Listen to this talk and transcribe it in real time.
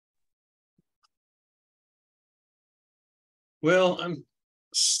Well, I'm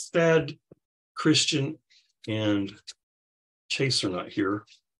sad Christian and Chase are not here.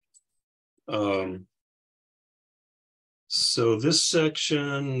 So this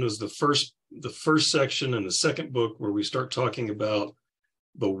section was the first section in the second book where we start talking about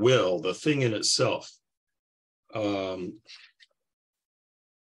the will, the thing in itself.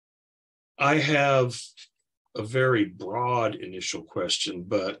 I have a very broad initial question,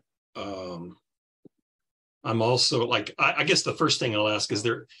 but I'm also like, I guess the first thing I'll ask, is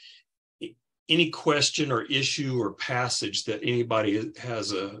there any question or issue or passage that anybody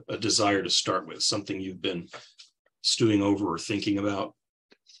has a desire to start with, something you've been stewing over or thinking about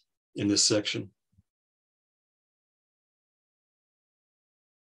in this section?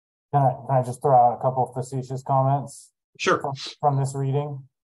 Can I just throw out a couple of facetious comments? Sure. From this reading?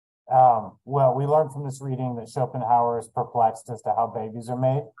 Well, we learned from this reading that Schopenhauer is perplexed as to how babies are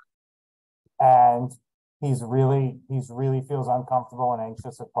made. And he's really feels uncomfortable and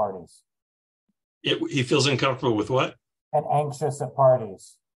anxious at parties. He feels uncomfortable with what? And anxious at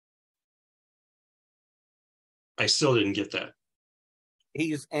parties. I still didn't get that.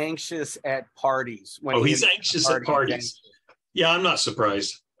 He's anxious at parties. He's anxious at parties. Yeah, I'm not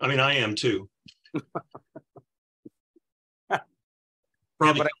surprised. I mean, I am too.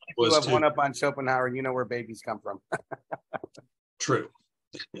 Probably, but you have one up on Schopenhauer. You know where babies come from. True.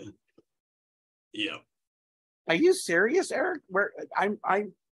 Yeah. Are you serious, Eric? Where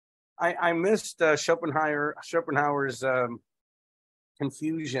I missed Schopenhauer's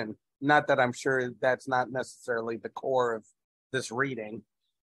confusion. Not that I'm sure that's not necessarily the core of this reading,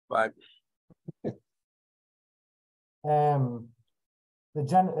 but on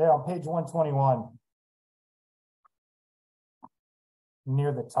page 121,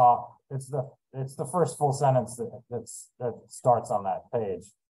 near the top, it's the first full sentence that starts on that page.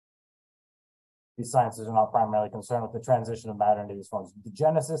 These sciences are not primarily concerned with the transition of matter into these forms. The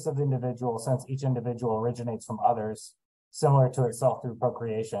genesis of the individual, since each individual originates from others, similar to itself through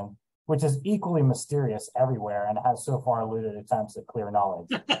procreation, which is equally mysterious everywhere and has so far eluded attempts at clear knowledge.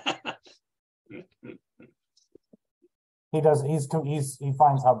 He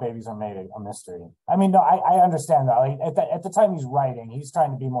finds how babies are made a mystery. I mean, no, I understand that. Like, at the time he's writing, he's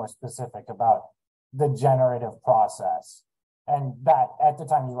trying to be more specific about the generative process. And that, at the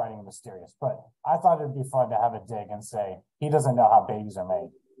time he's writing, is mysterious. But I thought it'd be fun to have a dig and say, he doesn't know how babies are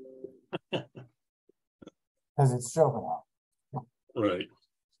made. Because it's Schopenhauer. Right.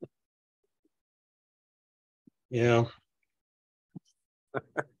 Yeah.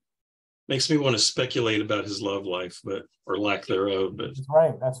 Makes me want to speculate about his love life, or lack thereof. But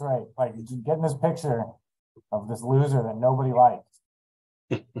that's right. Like, getting this picture of this loser that nobody liked.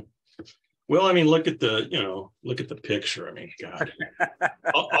 Well, I mean, look at the picture. I mean, God.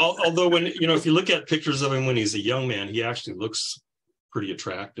 Although if you look at pictures of him when he's a young man, he actually looks pretty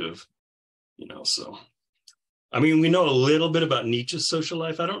attractive. So. I mean, we know a little bit about Nietzsche's social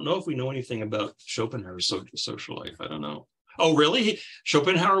life. I don't know if we know anything about Schopenhauer's social life. I don't know. Oh, really?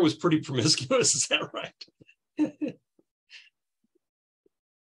 Schopenhauer was pretty promiscuous. Is that right?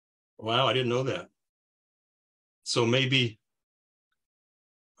 Wow, I didn't know that. So maybe,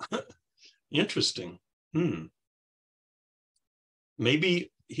 interesting. Maybe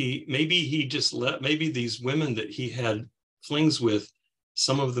he just maybe these women that he had flings with,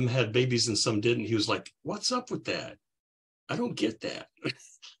 some of them had babies and some didn't. He was like, what's up with that? I don't get that.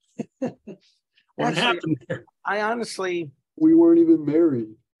 What happened there? We weren't even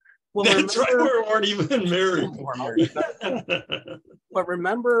married. Well, that's right. We weren't even married. But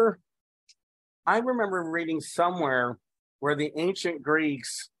I remember reading somewhere where the ancient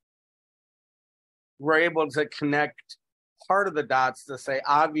Greeks were able to connect part of the dots to say,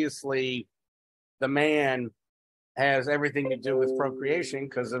 obviously, the man has everything to do with procreation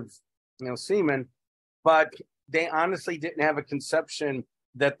because of semen, but they honestly didn't have a conception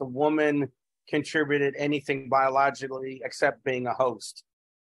that the woman contributed anything biologically except being a host.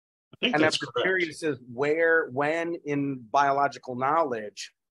 I think that's correct. Curious is when in biological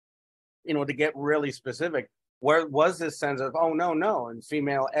knowledge, to get really specific, where was this sense of, oh no, and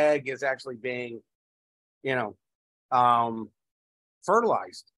female egg is actually being,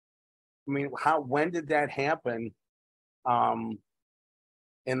 fertilized. I mean, when did that happen?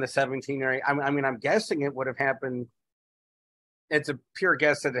 In the 17 area. I mean, I'm guessing it would have happened. It's a pure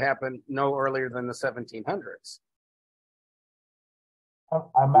guess that it happened no earlier than the 1700s.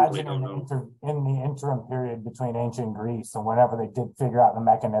 I imagine in the interim period between ancient Greece and whenever they did figure out the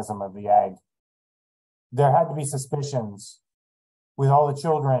mechanism of the egg, there had to be suspicions with all the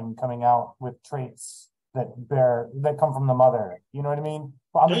children coming out with traits that come from the mother. You know what I mean?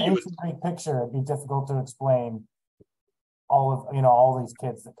 But on the ancient Greek picture, it'd be difficult to explain all these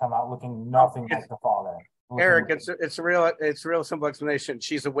kids that come out looking nothing like the father. Eric, it's a real simple explanation.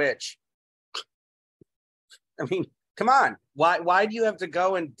 She's a witch. I mean, come on. Why do you have to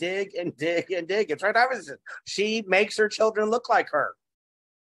go and dig and dig and dig? It's right opposite. She makes her children look like her.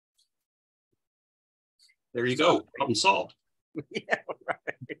 There you go. Problem solved. Yeah,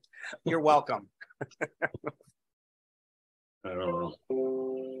 right. You're welcome. I don't know.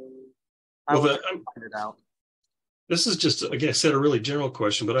 I Well, will find it out. This is just, like I said, a really general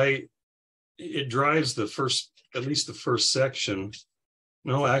question, but it drives at least the first section.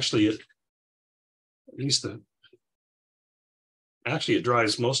 No, actually, it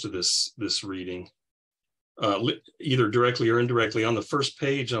drives most of this reading, either directly or indirectly. On the first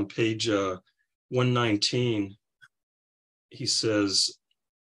page, on page 119, he says,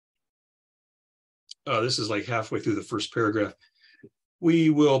 this is like halfway through the first paragraph.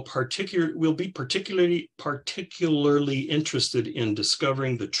 We'll be particularly interested in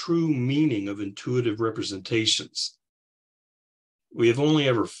discovering the true meaning of intuitive representations. We have only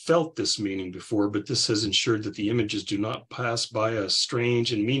ever felt this meaning before, but this has ensured that the images do not pass by us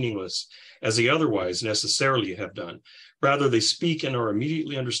strange and meaningless as they otherwise necessarily have done. Rather, they speak and are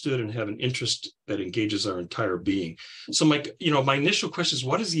immediately understood and have an interest that engages our entire being. So my initial question is,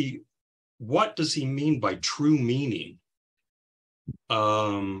 what does he mean by true meaning?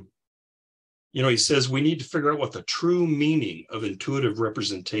 He says we need to figure out what the true meaning of intuitive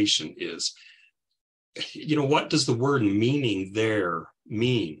representation is. What does the word meaning there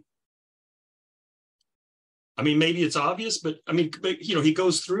mean? I mean, maybe it's obvious, but he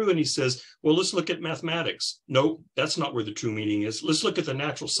goes through and he says, well, let's look at mathematics. Nope, that's not where the true meaning is. Let's look at the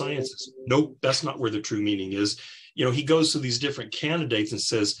natural sciences. Nope, that's not where the true meaning is. He goes through these different candidates and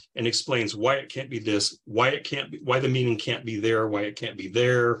says, and explains why it can't be this, why the meaning can't be there, why it can't be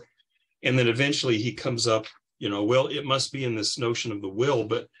there. And then eventually he comes up, well, it must be in this notion of the will,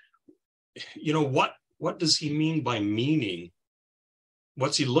 but what does he mean by meaning?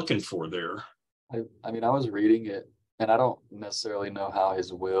 What's he looking for there? I was reading it, and I don't necessarily know how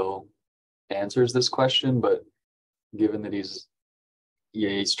his will answers this question, but given that he's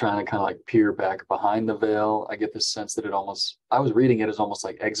trying to kind of like peer back behind the veil, I get this sense that I was reading it as almost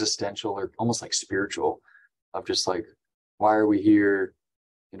like existential or almost like spiritual, of just like, why are we here?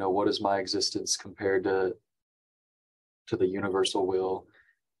 What is my existence compared to the universal will?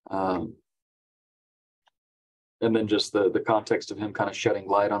 And then just the context of him kind of shedding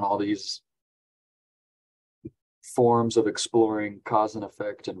light on all these forms of exploring cause and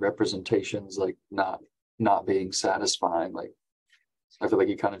effect and representations, like not being satisfying. Like, I feel like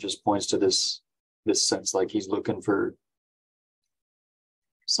he kind of just points to this sense, like he's looking for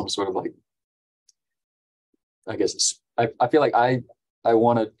some sort of like, I guess I feel like I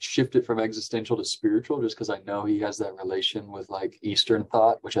want to shift it from existential to spiritual, just because I know he has that relation with like Eastern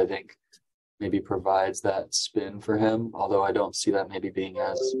thought, which I think maybe provides that spin for him, although I don't see that maybe being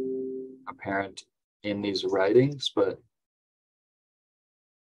as apparent in these writings. But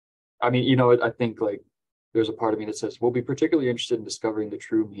I mean, I think like there's a part of me that says we'll be particularly interested in discovering the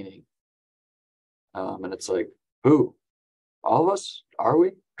true meaning, and it's like, who? All of us? Are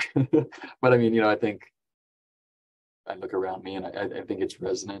we? But I mean, I think I look around me and I think it's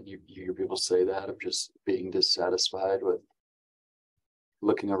resonant. You hear people say that, of just being dissatisfied with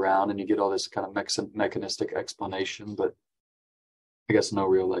looking around, and you get all this kind of mechanistic explanation, but I guess no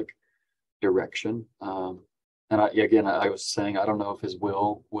real like direction. And I was saying, I don't know if his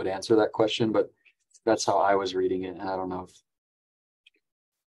will would answer that question, but that's how I was reading it, and I don't know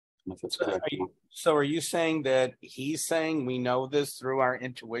if it's correct. Are you saying that he's saying we know this through our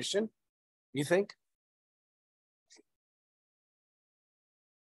intuition, you think?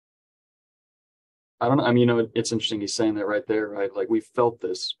 I don't know. I mean, it's interesting he's saying that right there, right? Like, we felt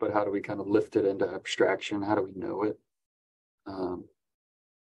this, but how do we kind of lift it into abstraction? How do we know it? And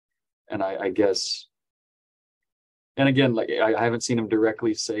I guess, and again, like I haven't seen him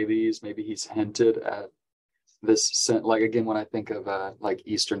directly say these. Maybe he's hinted at this. Like, again, when I think of like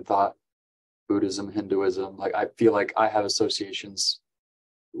Eastern thought, Buddhism, Hinduism, like I feel like I have associations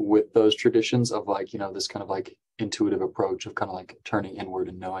with those traditions of like, this kind of like intuitive approach of kind of like turning inward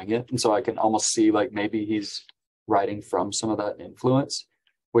and knowing it. And so I can almost see like maybe he's writing from some of that influence,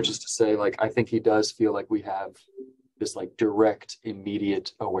 which is to say, like, I think he does feel like we have this like direct,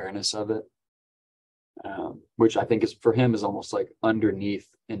 immediate awareness of it, which I think is for him is almost like underneath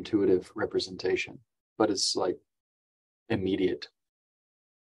intuitive representation, but it's like immediate.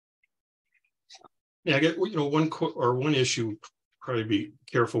 Yeah, I get, one issue probably be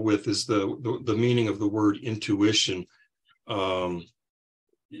careful with is the meaning of the word intuition. So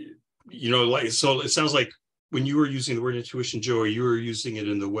it sounds like when you were using the word intuition, Joey, you were using it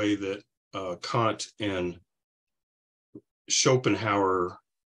in the way that Kant and Schopenhauer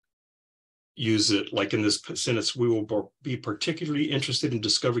use it, like in this sentence, we will be particularly interested in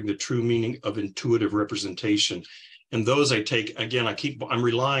discovering the true meaning of intuitive representation. And those I take, again, I'm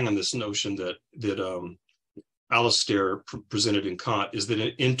relying on this notion that Alistair presented in Kant, is that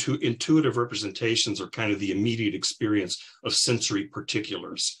intuitive representations are kind of the immediate experience of sensory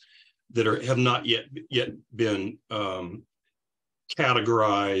particulars that have not yet been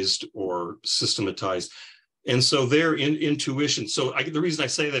categorized or systematized. And so they're in intuition. So the reason I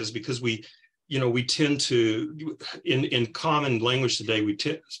say that is because we tend to, in common language today,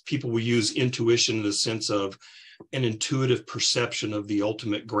 people will use intuition in the sense of an intuitive perception of the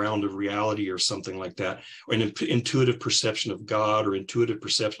ultimate ground of reality or something like that, or an intuitive perception of God or intuitive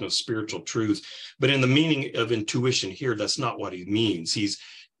perception of spiritual truth. But in the meaning of intuition here, that's not what he means.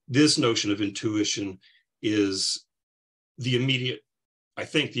 This notion of intuition is the immediate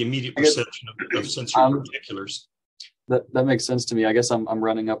perception of sensory particulars. That makes sense to me. I guess I'm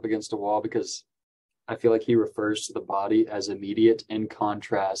running up against a wall because I feel like he refers to the body as immediate in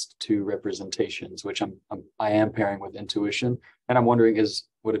contrast to representations, which I am pairing with intuition. And I'm wondering,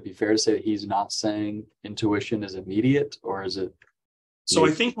 would it be fair to say that he's not saying intuition is immediate, or is it? So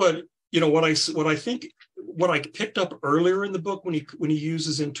I think what I picked up earlier in the book when he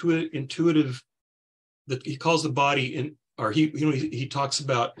uses intuitive, that he calls the body he talks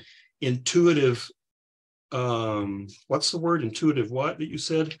about intuitive. What's the word? Intuitive what that you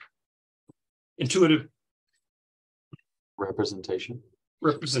said? Intuitive representation.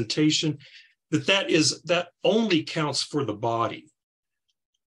 That only counts for the body.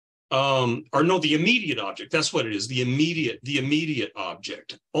 The immediate object. That's what it is. The immediate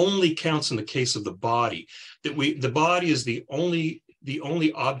object only counts in the case of the body. The body is the only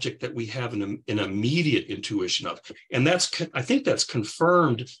object that we have an immediate intuition of, and I think that's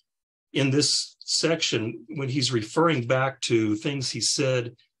confirmed in this section when he's referring back to things he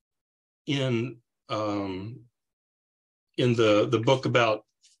said in the book about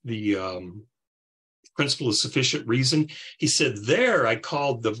the principle of sufficient reason. He said there, I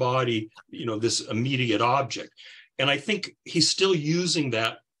called the body, this immediate object. And I think he's still using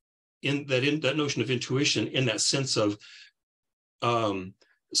that notion of intuition in that sense of,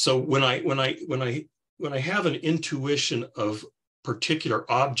 so when I have an intuition of particular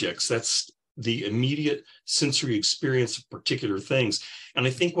objects, that's the immediate sensory experience of particular things. And I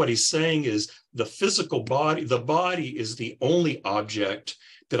think what he's saying is the physical body, the body is the only object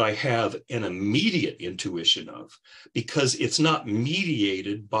that I have an immediate intuition of, because it's not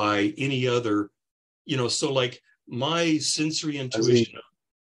mediated by any other, so like my sensory intuition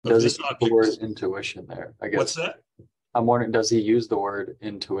of this object. The word intuition there, I guess. What's that? I'm wondering, does he use the word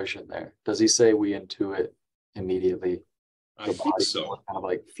intuition there? Does he say we intuit immediately? I think so. Kind of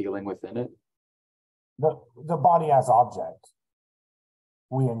like feeling within it. The body as object,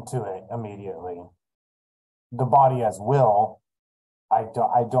 we intuit immediately. The body as will, I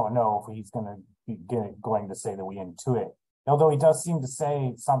don't know if he's going to say that we intuit. Although he does seem to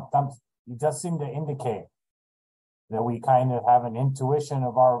say sometimes, he does seem to indicate that we kind of have an intuition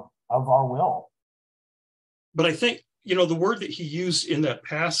of our will. But I think the word that he used in that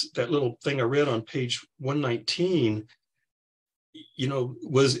that little thing I read on page 119.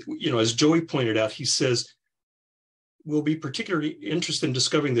 Was, as Joey pointed out, he says, we'll be particularly interested in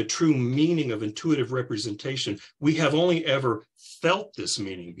discovering the true meaning of intuitive representation. We have only ever felt this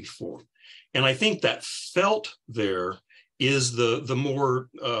meaning before. And I think that felt there is the more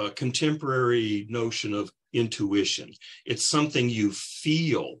contemporary notion of intuition. It's something you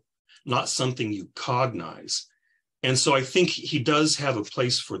feel, not something you cognize. And so I think he does have a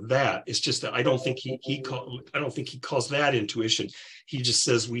place for that. It's just that I don't think he calls that intuition. He just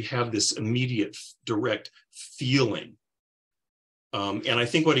says we have this immediate, direct feeling. And I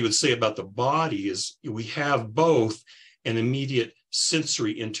think what he would say about the body is we have both an immediate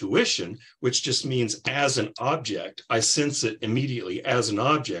sensory intuition, which just means as an object, I sense it immediately as an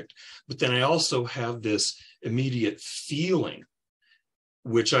object, but then I also have this immediate feeling,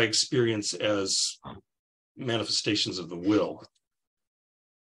 which I experience as manifestations of the will.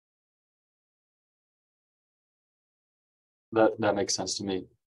 That makes sense to me.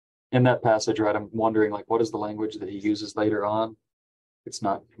 In that passage, right, I'm wondering, like, what is the language that he uses later on? It's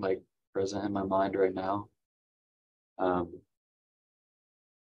not like present in my mind right now.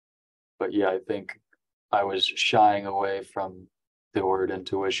 But yeah, I think I was shying away from the word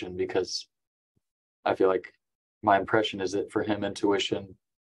intuition because I feel like my impression is that for him, intuition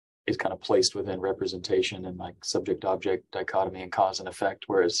is kind of placed within representation and like subject-object dichotomy and cause and effect,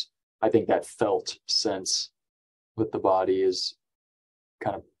 whereas I think that felt sense with the body is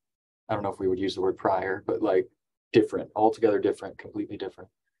kind of, I don't know if we would use the word prior, but like different, altogether different, completely different.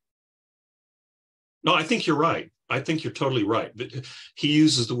 No, I think you're right. I think you're totally right. But he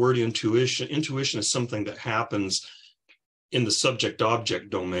uses the word intuition. Intuition is something that happens in the subject-object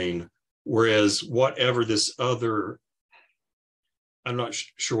domain, whereas whatever this other, I'm not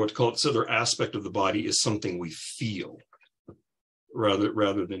sure what to call it, this other aspect of the body is something we feel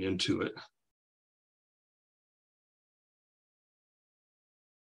rather than intuit.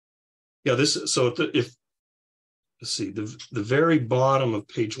 Yeah, let's see, the very bottom of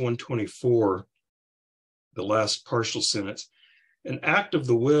page 124, the last partial sentence, an act of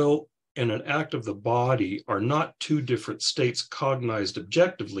the will and an act of the body are not two different states cognized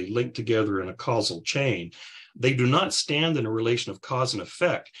objectively, linked together in a causal chain. They do not stand in a relation of cause and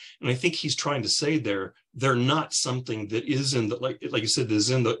effect. And I think he's trying to say they're not something that is in the, like you said,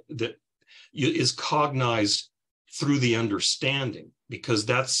 that is cognized through the understanding, because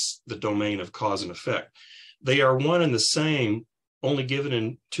that's the domain of cause and effect. They are one and the same, only given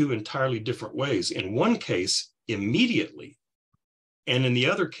in two entirely different ways. In one case, immediately, and in the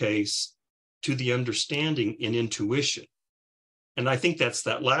other case, to the understanding in intuition. And I think that's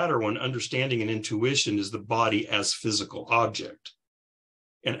that latter one, understanding and intuition, is the body as physical object.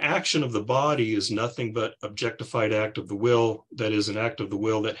 An action of the body is nothing but objectified act of the will, that is, an act of the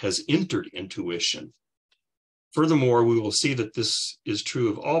will that has entered intuition. Furthermore, we will see that this is true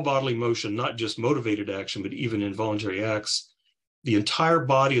of all bodily motion, not just motivated action, but even involuntary acts. The entire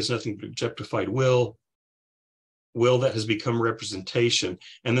body is nothing but objectified will that has become representation.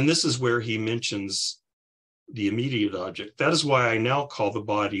 And then this is where he mentions the immediate object. That is why I now call the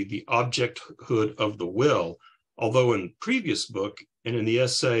body the objecthood of the will, although in the previous book and in the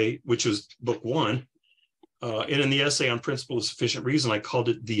essay, which was book 1, and in the essay on principle of sufficient reason, I called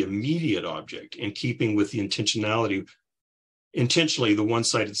it the immediate object, in keeping with the intentionally the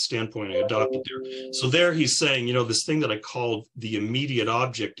one-sided standpoint I adopted there. So there he's saying, this thing that I called the immediate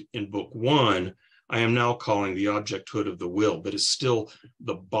object in book 1, I am now calling the objecthood of the will, but it's still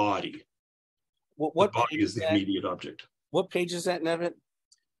the body. What the body is the immediate object. What page is that, Nevin?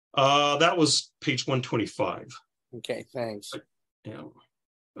 That was page 125. Okay, thanks. Yeah,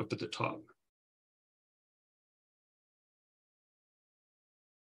 up at the top.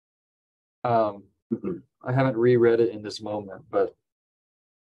 I haven't reread it in this moment, but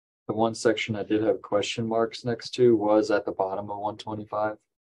the one section I did have question marks next to was at the bottom of 125.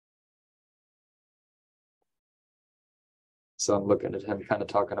 So I'm looking at him kind of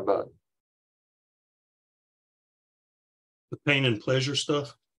talking about the pain and pleasure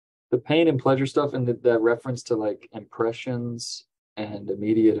stuff. The pain and pleasure stuff, and that reference to like impressions and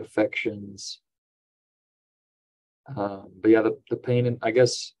immediate affections. But yeah, the pain, and I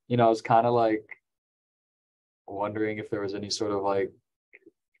guess, I was kind of like wondering if there was any sort of like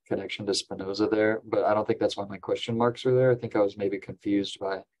connection to Spinoza there, but I don't think that's why my question marks are there. I think I was maybe confused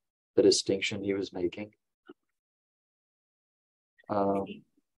by the distinction he was making.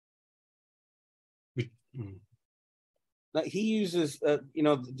 He uses,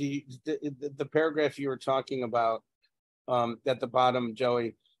 the paragraph you were talking about at the bottom,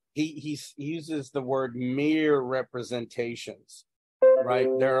 Joey. He uses the word mere representations, right?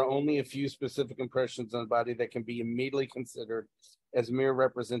 There are only a few specific impressions on the body that can be immediately considered as mere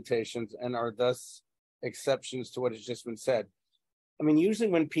representations and are thus exceptions to what has just been said. I mean, usually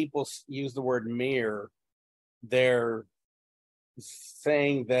when people use the word mere, they're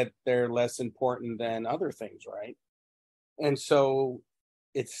saying that they're less important than other things, right? And so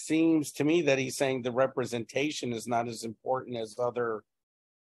it seems to me that he's saying the representation is not as important as other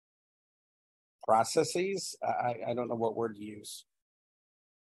processes. I don't know what word to use.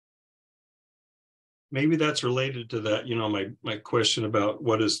 Maybe that's related to that, my question about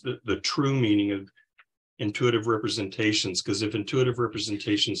what is the true meaning of intuitive representations, because if intuitive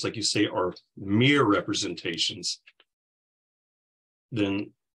representations, like you say, are mere representations,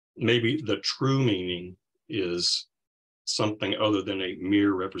 then maybe the true meaning is something other than a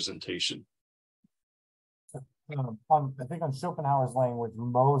mere representation. I think on Schopenhauer's language,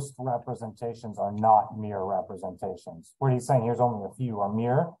 most representations are not mere representations. Where he's saying here's only a few are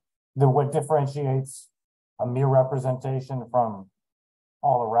mere. What differentiates a mere representation from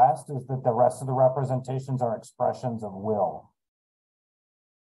all the rest is that the rest of the representations are expressions of will.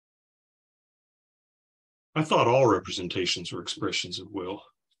 I thought all representations were expressions of will.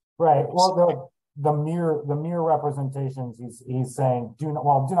 Right. Well, the mere representations, he's saying do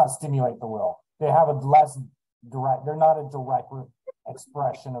not stimulate the will. They have a less direct. They're not a direct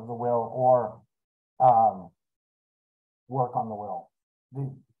expression of the will or work on the will.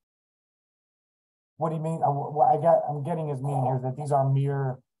 what do you mean? What I'm getting his meaning here is that these are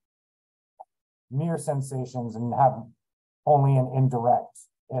mere sensations and have only an indirect,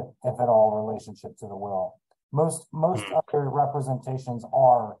 if at all, relationship to the will. Most other representations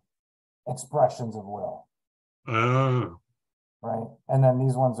are expressions of will. Right? And then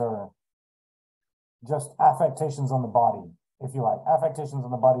these ones are just affectations on the body, if you like. Affectations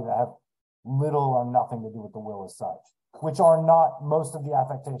on the body that have little or nothing to do with the will as such, which are not most of the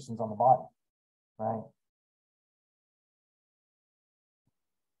affectations on the body, right?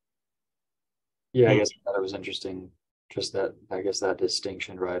 Yeah, I guess that was interesting. Just that, I guess that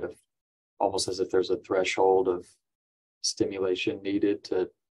distinction, right, of almost as if there's a threshold of stimulation needed to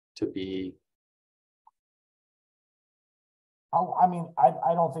be. I mean, I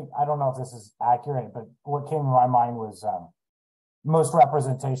don't know if this is accurate, but what came to my mind was most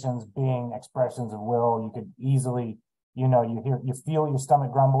representations being expressions of will. You could easily, you feel your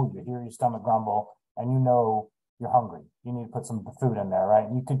stomach grumble, you hear your stomach grumble, and you know you're hungry. You need to put some food in there, right?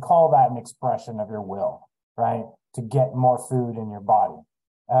 And you could call that an expression of your will, right? To get more food in your body.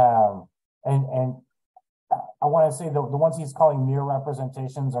 And I want to say the ones he's calling mere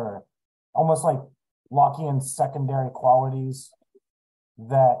representations are almost like Lockean secondary qualities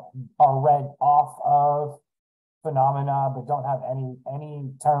that are read off of phenomena, but don't have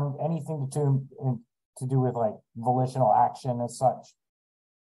anything to do with like volitional action as such.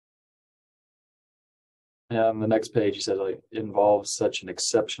 Yeah, on the next page, he says like involves such an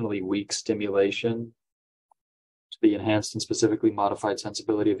exceptionally weak stimulation to the enhanced and specifically modified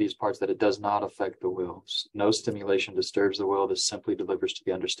sensibility of these parts that it does not affect the will. No stimulation disturbs the will. This simply delivers to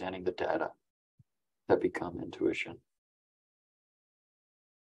the understanding the data that become intuition.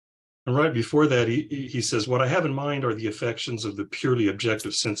 And right before that, he says, what I have in mind are the affections of the purely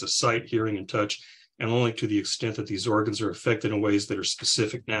objective sense of sight, hearing, and touch, and only to the extent that these organs are affected in ways that are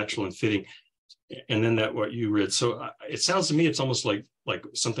specific, natural, and fitting. And then that what you read. So it sounds to me it's almost like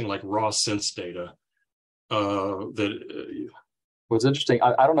something like raw sense data. What's interesting,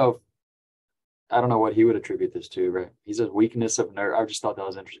 I don't know what he would attribute this to, right? He says weakness of nerve. I just thought that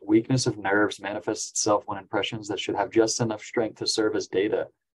was interesting. Weakness of nerves manifests itself when impressions that should have just enough strength to serve as data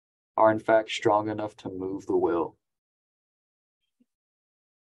are in fact strong enough to move the will.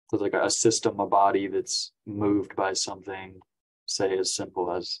 So it's like a system, a body that's moved by something, say as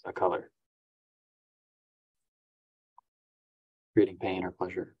simple as a color, creating pain or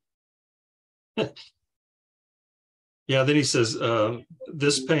pleasure. Yeah, then he says,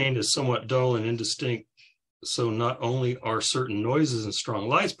 this pain is somewhat dull and indistinct, so not only are certain noises and strong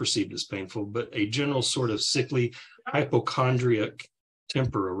lights perceived as painful, but a general sort of sickly, hypochondriac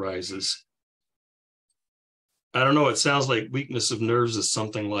temper arises. I don't know, it sounds like weakness of nerves is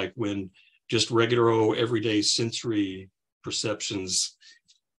something like when just regular everyday sensory perceptions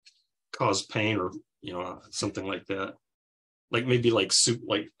cause pain, or something like that. Like maybe like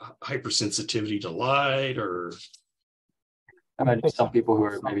hypersensitivity to light, or I imagine some people who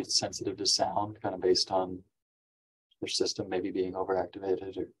are maybe sensitive to sound, kind of based on their system maybe being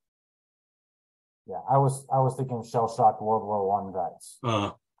overactivated. Or yeah, I was thinking shell-shocked World War I vets.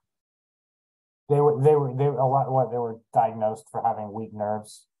 They were diagnosed for having weak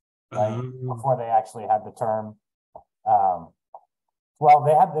nerves, right? Before they actually had the term. Well,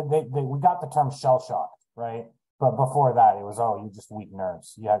 we got the term shell-shocked, right? But before that, it was, you're just weak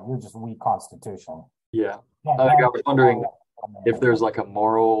nerves. You're just weak constitution. Yeah. I was wondering if there's like a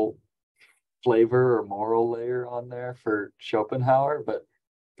moral flavor or moral layer on there for Schopenhauer, but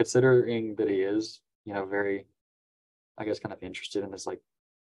considering that he is, very, I guess, kind of interested in this, like,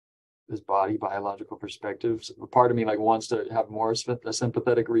 this body biological perspective. So part of me like wants to have more a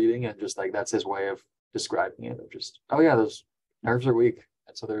sympathetic reading, and just like that's his way of describing it. Of just, those nerves are weak,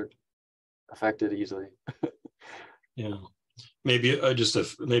 and so they're affected easily. Yeah, maybe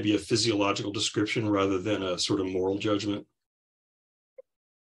maybe a physiological description rather than a sort of moral judgment.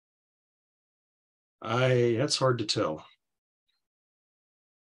 That's hard to tell.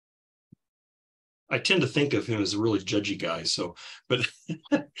 I tend to think of him as a really judgy guy, but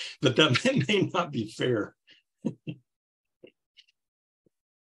that may not be fair.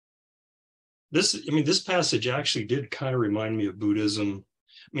 This passage actually did kind of remind me of Buddhism.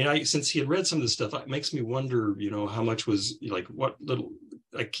 Since he had read some of this stuff, it makes me wonder, how much was like what little.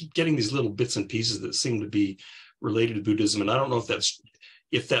 I keep getting these little bits and pieces that seem to be related to Buddhism, and I don't know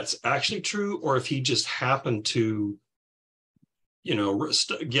if that's actually true, or if he just happened to,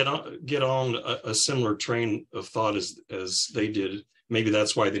 get on a similar train of thought as they did. Maybe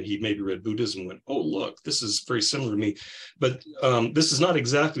that's why then he maybe read Buddhism and went, oh, look, this is very similar to me. But this is not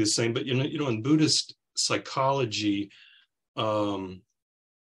exactly the same. But, in Buddhist psychology,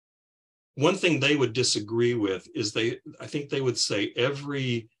 one thing they would disagree with is I think they would say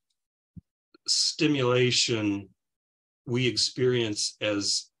every stimulation we experience it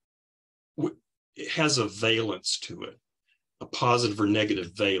has a valence to it, a positive or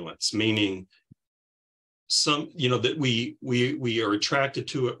negative valence, meaning that we are attracted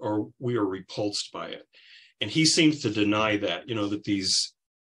to it or we are repulsed by it. And he seems to deny that, that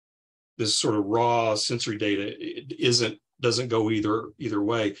this sort of raw sensory data doesn't go either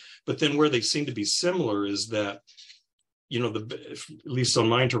way. But then where they seem to be similar is that, at least on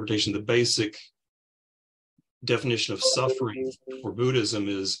my interpretation, the basic definition of suffering for Buddhism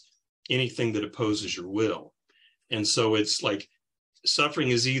is anything that opposes your will. And so it's like suffering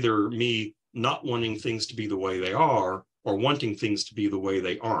is either me not wanting things to be the way they are or wanting things to be the way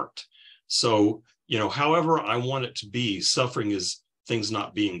they aren't. So, however I want it to be, suffering is things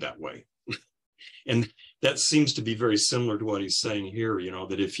not being that way. And that seems to be very similar to what he's saying here,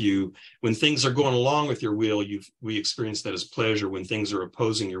 that when things are going along with your will, we experience that as pleasure. When things are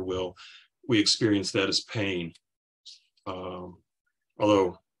opposing your will, we experience that as pain.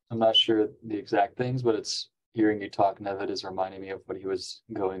 Although I'm not sure the exact things, but it's hearing you talk, Nevid, is reminding me of what he was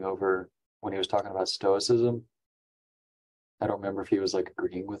going over when he was talking about Stoicism. I don't remember if he was like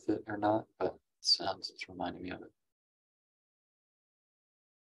agreeing with it or not, but it's reminding me of it.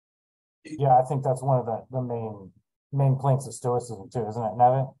 Yeah, I think that's one of the main planks of Stoicism too, isn't it,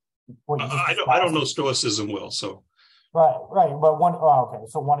 Nevid? I don't know Stoicism well, so. Right. But okay.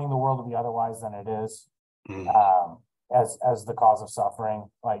 So wanting the world to be otherwise than it is, as the cause of suffering.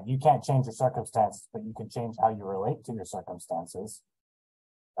 Like, you can't change your circumstances, but you can change how you relate to your circumstances.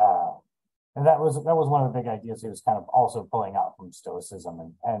 And that was one of the big ideas he was kind of also pulling out from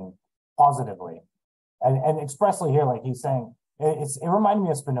Stoicism and positively, and expressly here, like he's saying, it reminded me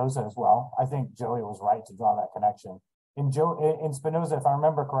of Spinoza as well. I think Joey was right to draw that connection. In Spinoza, if I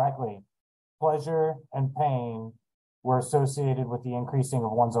remember correctly, pleasure and pain were associated with the increasing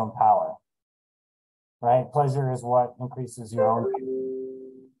of one's own power, right? Pleasure is what increases your own power,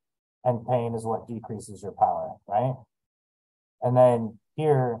 and pain is what decreases your power, right? And then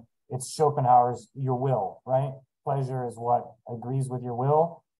here, it's Schopenhauer's your will, right? Pleasure is what agrees with your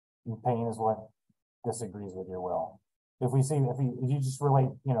will, and pain is what disagrees with your will. If you just relate,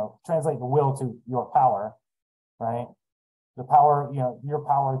 translate the will to your power, right? The power, your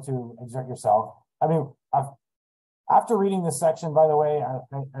power to exert yourself. I mean, after reading this section, by the way, I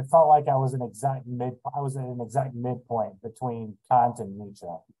felt like I was at an exact midpoint between Kant and Nietzsche.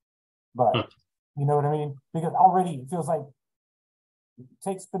 But you know what I mean? Because already it feels like,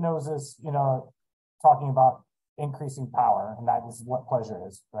 take Spinoza's, talking about increasing power, and that is what pleasure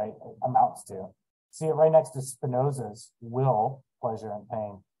is, right? It amounts to. See it right next to Spinoza's will, pleasure, and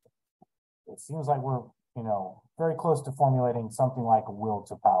pain. It seems like we're, very close to formulating something like a will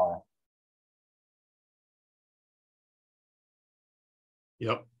to power.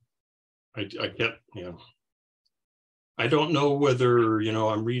 Yep. I get, I don't know whether,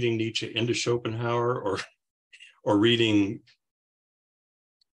 I'm reading Nietzsche into Schopenhauer or reading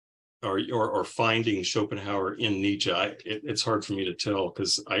or finding Schopenhauer in Nietzsche. It's hard for me to tell,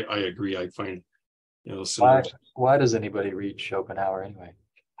 because I agree. I find, why does anybody read Schopenhauer anyway?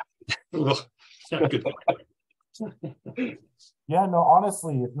 Well, yeah, good. Yeah, no,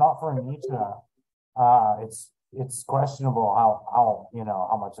 honestly, if not for Nietzsche, it's questionable how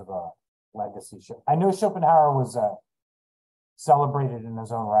much of a legacy. I know Schopenhauer was celebrated in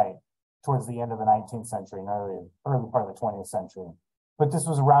his own right towards the end of the 19th century and early part of the 20th century. But this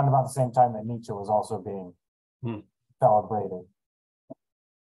was around about the same time that Nietzsche was also being celebrated.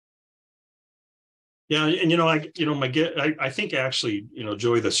 Yeah, and I think actually,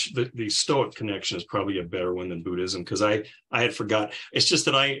 Joey, the Stoic connection is probably a better one than Buddhism, because I had forgot. It's just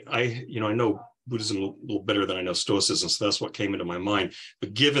that I know Buddhism a little better than I know Stoicism, so that's what came into my mind.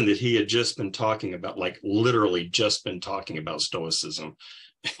 But given that he had just been talking about, literally just been talking about Stoicism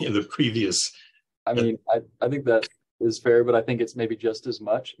in the previous, I mean, I think that is fair, but I think it's maybe just as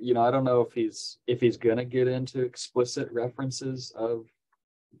much. I don't know if he's gonna get into explicit references of,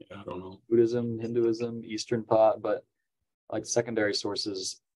 I don't know, Buddhism, Hinduism, Eastern thought, but like secondary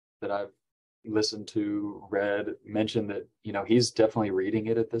sources that I've listened to, read, mention that, he's definitely reading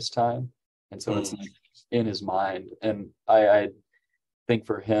it at this time. And so it's like in his mind. And I think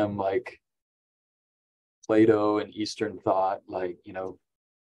for him, like Plato and Eastern thought,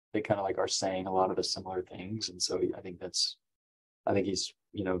 they kind of are saying a lot of the similar things. And so I think he's,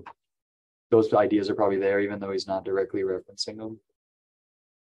 those ideas are probably there, even though he's not directly referencing them.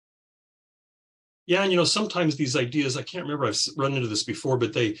 Yeah, and sometimes these ideas, I can't remember, I've run into this before,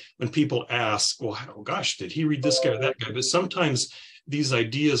 but when people ask, well, oh gosh, did he read this guy or that guy? But sometimes these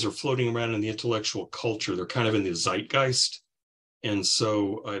ideas are floating around in the intellectual culture. They're kind of in the zeitgeist. And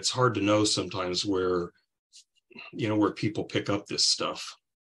so it's hard to know sometimes where people pick up this stuff.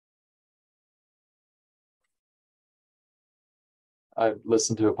 I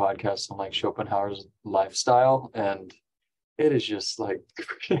listened to a podcast on like Schopenhauer's lifestyle, and it is just like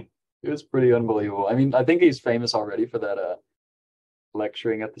it was pretty unbelievable. I mean, I think he's famous already for that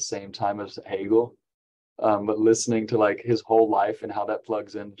lecturing at the same time as Hegel. But listening to like his whole life and how that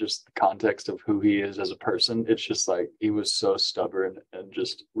plugs in just the context of who he is as a person, it's just like he was so stubborn and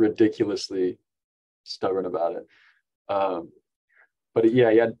just ridiculously stubborn about it. But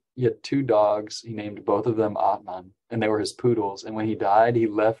yeah, he had two dogs. He named both of them Atman, and they were his poodles. And when he died, he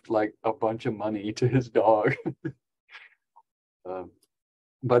left like a bunch of money to his dog.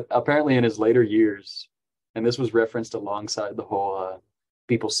 But apparently in his later years, and this was referenced alongside the whole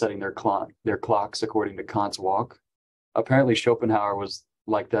people setting their clocks according to Kant's walk. Apparently Schopenhauer was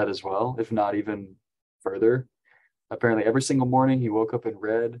like that as well, if not even further. Apparently every single morning he woke up and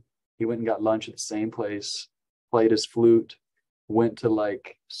read. He went and got lunch at the same place, played his flute, went to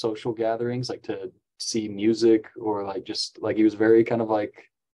like social gatherings, like to see music, or like just like he was very kind of like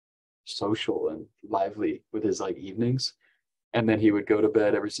social and lively with his like evenings. And then he would go to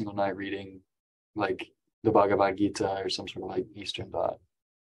bed every single night reading like the Bhagavad Gita or some sort of like Eastern thought.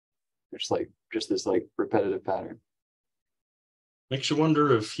 Just this like repetitive pattern. Makes you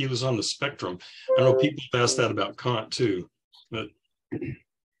wonder if he was on the spectrum. I know people have asked that about Kant too, but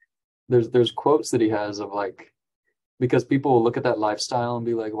there's quotes that he has of like, because people will look at that lifestyle and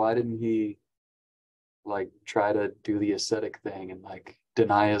be like, why didn't he like try to do the ascetic thing and like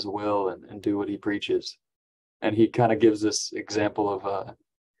deny his will and do what he preaches? And he kind of gives this example of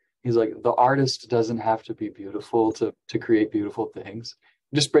he's like, the artist doesn't have to be beautiful to create beautiful things.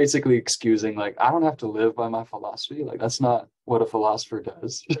 Just basically excusing like, I don't have to live by my philosophy. Like that's not what a philosopher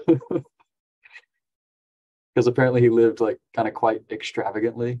does. Because apparently he lived like kind of quite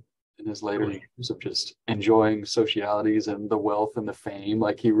extravagantly in his later years of just enjoying socialities and the wealth and the fame.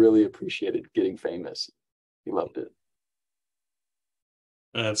 Like he really appreciated getting famous. He loved it.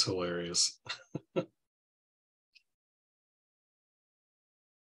 That's hilarious.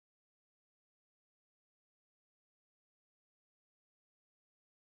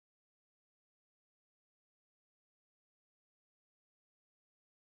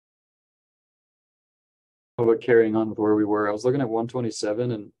 But carrying on with where we were, I was looking at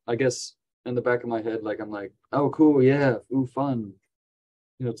 127, and I guess in the back of my head, like I'm like, oh, cool, yeah, ooh, fun.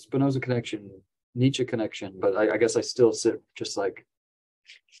 You know, Spinoza connection, Nietzsche connection. But I guess I still sit just like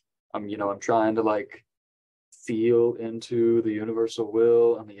I'm trying to like feel into the universal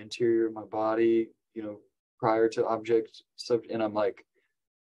will on the interior of my body, prior to object stuff, and I'm like,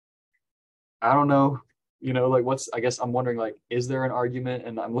 I don't know. Like I guess I'm wondering, like, is there an argument?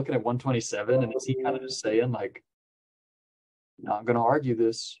 And I'm looking at 127, and is he kind of just saying, like, not going to argue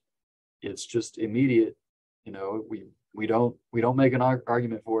this. It's just immediate. We don't make an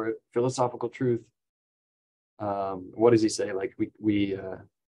argument for it. Philosophical truth. What does he say? Like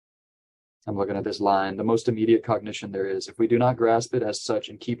I'm looking at this line. The most immediate cognition there is. If we do not grasp it as such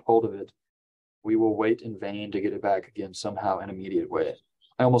and keep hold of it, we will wait in vain to get it back again somehow in an immediate way.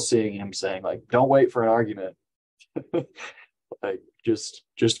 I almost seeing him saying like, don't wait for an argument. Like just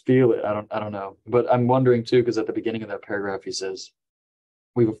feel it. I don't know. But I'm wondering too, because at the beginning of that paragraph he says,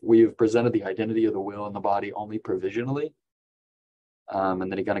 we've presented the identity of the will in the body only provisionally.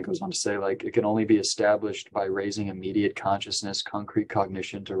 And then he kind of goes on to say, like, it can only be established by raising immediate consciousness, concrete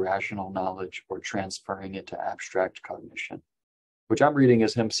cognition to rational knowledge, or transferring it to abstract cognition, which I'm reading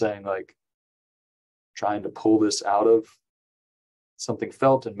as him saying, like, trying to pull this out of something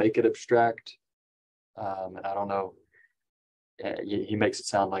felt and make it abstract. And I don't know. He makes it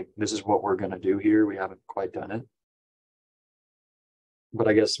sound like this is what we're going to do here. We haven't quite done it. But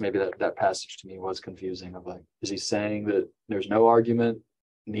I guess maybe that passage to me was confusing of like, is he saying that there's no argument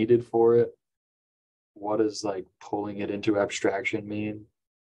needed for it? What does like pulling it into abstraction mean?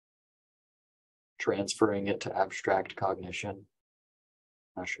 Transferring it to abstract cognition?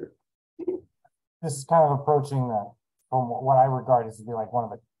 Not sure. This is kind of approaching that from what I regard as to be like one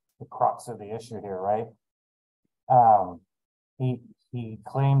of the crux of the issue here, right? He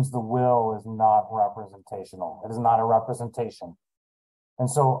claims the will is not representational. It is not a representation. And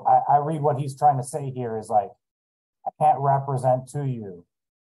so I read what he's trying to say here is like, I can't represent to you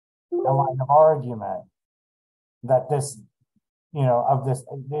a line of argument that this, of this,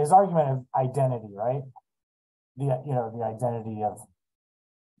 his argument of identity, right? The identity of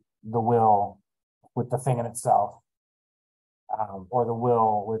the will with the thing in itself, or the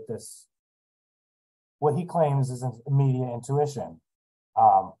will with this. What he claims is an immediate intuition.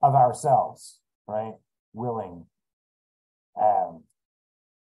 of ourselves, right? Willing,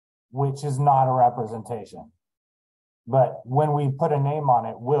 which is not a representation. But when we put a name on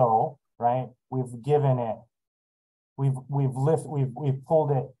it, will, right? We've given it, we've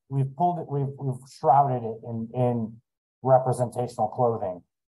pulled it, we've shrouded it in representational clothing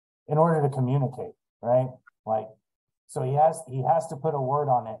in order to communicate, right? Like, so he has to put a word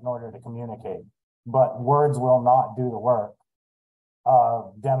on it in order to communicate, but words will not do the work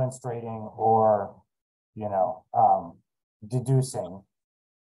of demonstrating or, deducing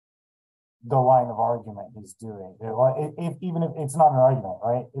the line of argument he's doing. Even if it's not an argument,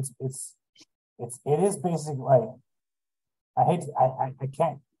 right? It is basically like, I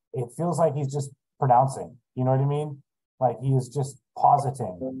can't, it feels like he's just pronouncing, you know what I mean? Like he is just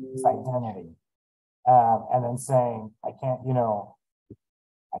positing his identity, and then saying, I can't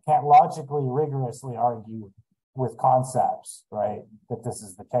logically, rigorously argue with concepts, right? That this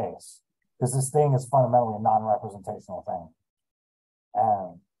is the case, because this thing is fundamentally a non-representational thing.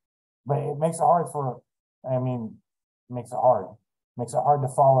 But it makes it hard makes it hard to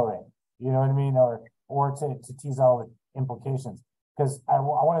follow it, you know what I mean? Or to tease out the implications. Because I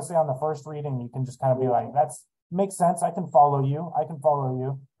want to say on the first reading, you can just kind of be like, that's makes sense. I can follow you.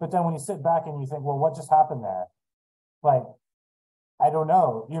 But then when you sit back and you think, well, what just happened there? Like, I don't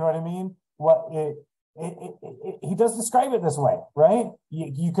know. You know what I mean? He does describe it this way, right?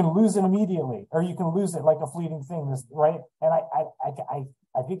 You can lose it immediately, or you can lose it like a fleeting thing, this, right? And I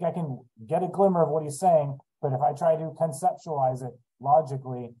think I can get a glimmer of what he's saying, but if I try to conceptualize it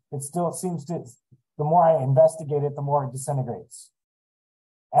logically, it seems to, the more I investigate it, the more it disintegrates.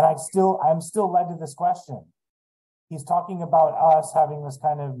 And I'm still led to this question. He's talking about us having this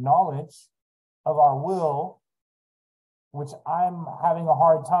kind of knowledge of our will, which I'm having a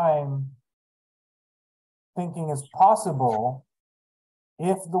hard time thinking is possible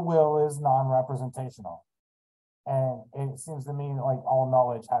if the will is non-representational. And it seems to me like all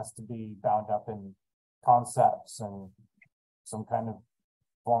knowledge has to be bound up in concepts and some kind of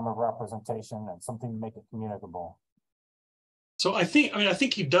form of representation and something to make it communicable. So I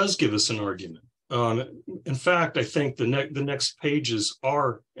think he does give us an argument. In fact, I think the next pages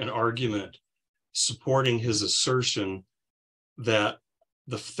are an argument supporting his assertion that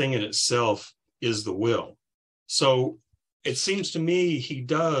the thing in itself is the will. So it seems to me he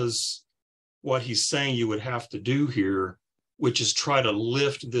does what he's saying you would have to do here, which is try to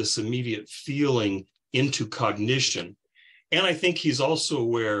lift this immediate feeling into cognition. And I think he's also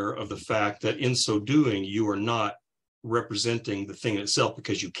aware of the fact that in so doing, you are not representing the thing itself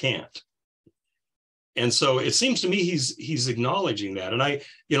because you can't. And so it seems to me he's acknowledging that. And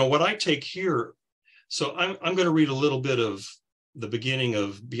what I take here, so I'm going to read a little bit of the beginning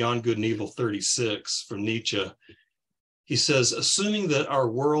of Beyond Good and Evil 36 from Nietzsche. He says, assuming that our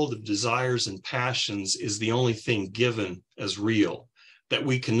world of desires and passions is the only thing given as real, that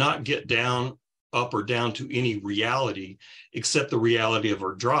we cannot get up or down to any reality except the reality of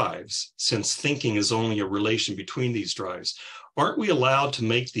our drives, since thinking is only a relation between these drives, aren't we allowed to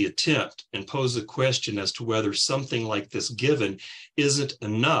make the attempt and pose a question as to whether something like this given isn't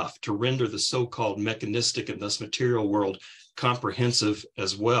enough to render the so-called mechanistic and thus material world comprehensive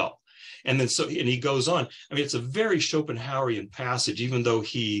as well? And he goes on. I mean, it's a very Schopenhauerian passage, even though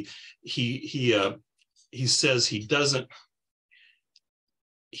he says he's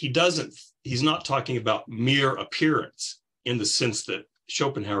not talking about mere appearance in the sense that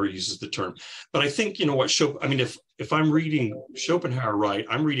Schopenhauer uses the term. But I think, if I'm reading Schopenhauer right,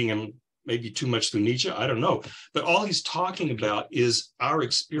 I'm reading him maybe too much through Nietzsche, I don't know. But all he's talking about is our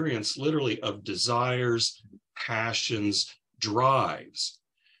experience literally of desires, passions, drives,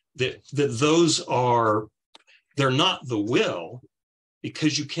 that those are, they're not the will,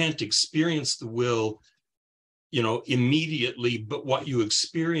 because you can't experience the will immediately, but what you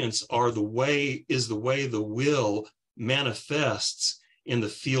experience is the way the will manifests in the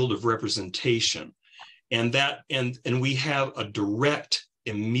field of representation. And we have a direct,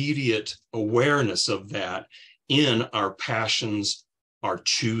 immediate awareness of that in our passions, our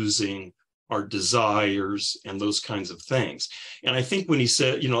choosing, our desires, and those kinds of things. And I think when he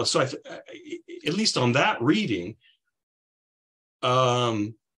said, at least on that reading,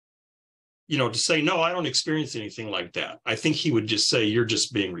 to say, no, I don't experience anything like that, I think he would just say, you're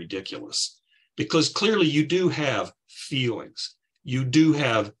just being ridiculous. Because clearly you do have feelings, you do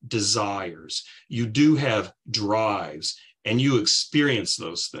have desires, you do have drives, and you experience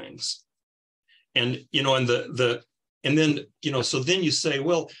those things. And, so then you say,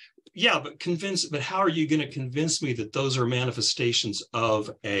 well, yeah, but how are you going to convince me that those are manifestations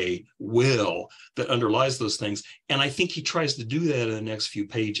of a will that underlies those things? And I think he tries to do that in the next few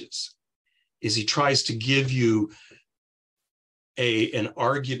pages, is he tries to give you an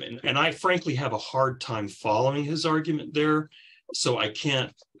argument. And I frankly have a hard time following his argument there. So I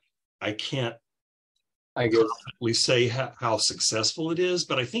can't confidently say how successful it is,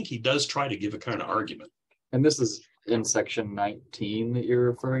 but I think he does try to give a kind of argument. And this is in section 19 that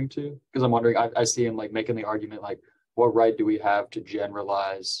you're referring to? Because I'm wondering, I see him like making the argument like, what right do we have to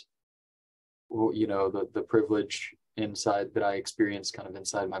generalize, you know, the privilege inside that I experience kind of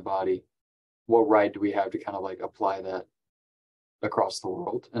inside my body? What right do we have to kind of like apply that across the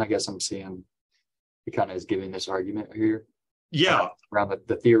world? And I guess I'm seeing he kind of is giving this argument here. Yeah. Around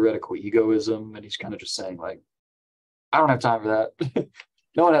the theoretical egoism. And he's kind of just saying like, I don't have time for that.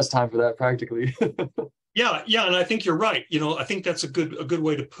 No one has time for that practically. Yeah, and I think you're right. You know, I think that's a good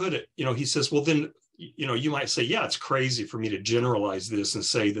way to put it. You know, he says, well, then, you know, you might say, yeah, it's crazy for me to generalize this and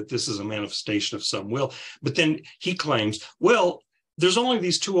say that this is a manifestation of some will. But then he claims, well, there's only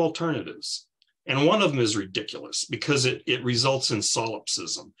these two alternatives. And one of them is ridiculous because it results in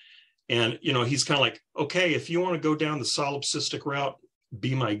solipsism. And, you know, he's kind of like, okay, if you want to go down the solipsistic route,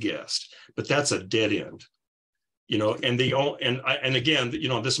 be my guest. But that's a dead end. You know, and again, you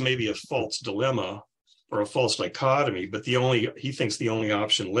know, this may be a false dilemma or a false dichotomy, but he thinks the only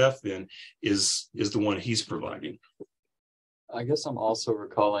option left then is the one he's providing. I guess I'm also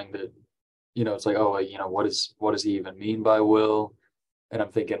recalling that, you know, it's like, oh, you know, what does he even mean by will? And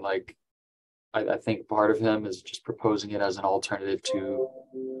I'm thinking like, I think part of him is just proposing it as an alternative to,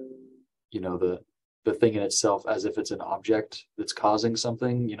 you know, the thing in itself, as if it's an object that's causing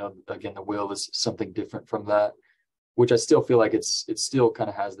something. You know, again, the will is something different from that, which I still feel like it still kind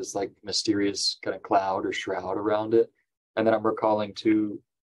of has this like mysterious kind of cloud or shroud around it. And then I'm recalling too,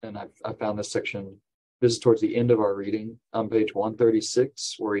 and I found this section, this is towards the end of our reading on page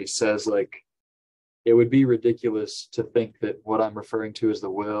 136, where he says like, it would be ridiculous to think that what I'm referring to as the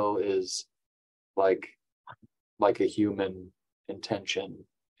will is like a human intention,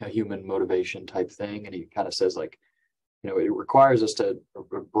 a human motivation type thing. And he kind of says like, you know, it requires us to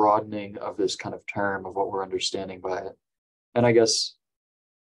a broadening of this kind of term of what we're understanding by it. And I guess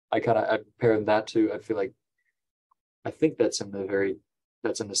I pair that to, I feel like, I think that's in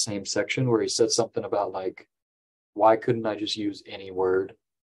the same section where he said something about like, why couldn't I just use any word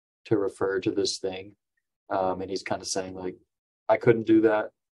to refer to this thing? And he's kind of saying like, I couldn't do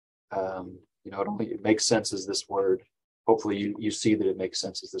that. You know, it makes sense as this word. Hopefully you see that it makes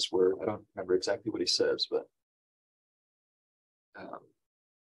sense as this word. I don't remember exactly what he says, but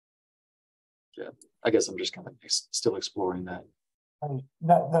yeah, I guess I'm just kind of still exploring that.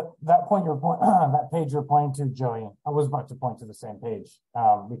 That point that page you're pointing to, Joey, I was about to point to the same page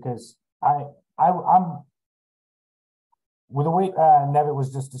because I'm with the way Nevitt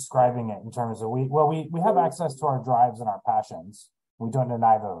was just describing it in terms of we have access to our drives and our passions. We don't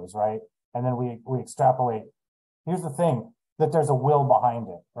deny those, right? And then we extrapolate. Here's the thing, that there's a will behind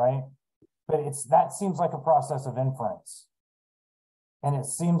it, right? But that seems like a process of inference. And it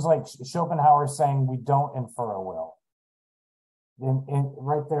seems like Schopenhauer is saying we don't infer a will. In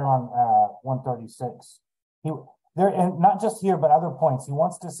right there on 136, and not just here, but other points. He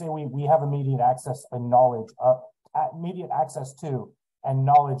wants to say we have immediate access and knowledge of immediate access to and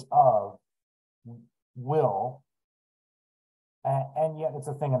knowledge of will, and yet it's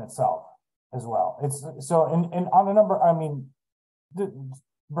a thing in itself as well. It's so and on a number. I mean,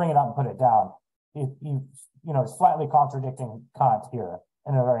 bring it up and put it down. You know, he's flatly contradicting Kant here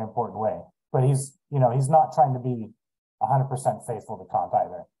in a very important way. But he's not trying to be 100% faithful to Kant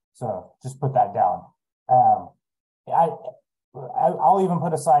either. So just put that down. I'll even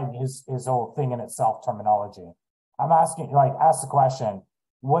put aside his whole thing in itself terminology. I'm asking, ask the question,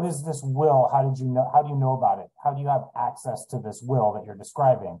 what is this will? How do you know about it? How do you have access to this will that you're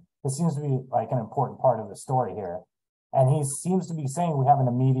describing? This seems to be like an important part of the story here. And he seems to be saying we have an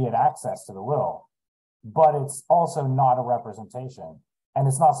immediate access to the will, but it's also not a representation. And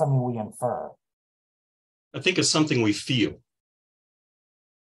it's not something we infer. I think it's something we feel.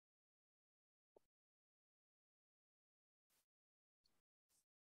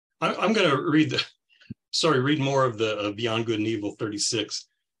 I'm going to read more of the Beyond Good and Evil 36.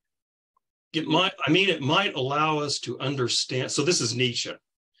 It might allow us to understand. So this is Nietzsche.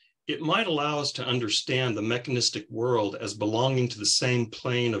 It might allow us to understand the mechanistic world as belonging to the same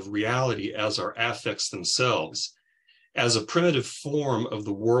plane of reality as our affects themselves. as a primitive form of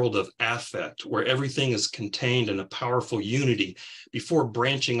the world of affect, where everything is contained in a powerful unity before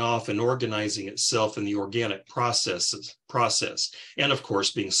branching off and organizing itself in the organic process, and of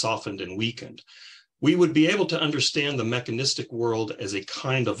course being softened and weakened. We would be able to understand the mechanistic world as a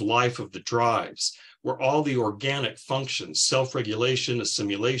kind of life of the drives, where all the organic functions, self-regulation,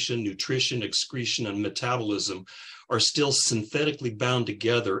 assimilation, nutrition, excretion, and metabolism are still synthetically bound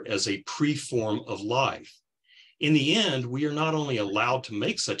together as a pre-form of life. In the end, we are not only allowed to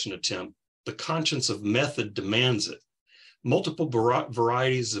make such an attempt, the conscience of method demands it. Multiple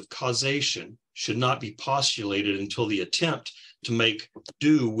varieties of causation should not be postulated until the attempt to make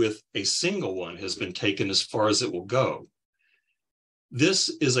do with a single one has been taken as far as it will go. This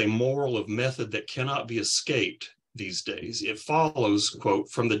is a moral of method that cannot be escaped these days. It follows, quote,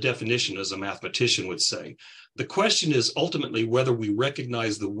 from the definition, as a mathematician would say. The question is ultimately whether we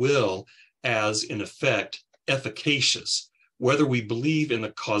recognize the will as, in effect, efficacious, whether we believe in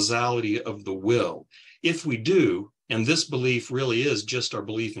the causality of the will. If we do, and this belief really is just our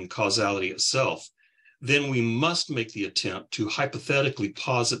belief in causality itself, then we must make the attempt to hypothetically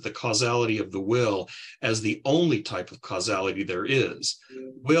posit the causality of the will as the only type of causality there is.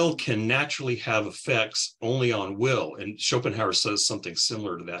 Will can naturally have effects only on will, and Schopenhauer says something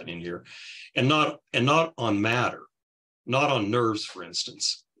similar to that in here, and not on matter, not on nerves, for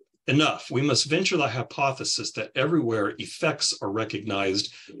instance. Enough. We must venture the hypothesis that everywhere effects are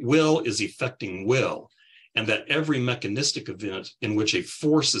recognized, will is effecting will, and that every mechanistic event in which a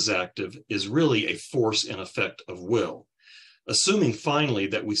force is active is really a force and effect of will. Assuming finally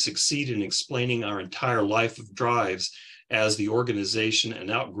that we succeed in explaining our entire life of drives as the organization and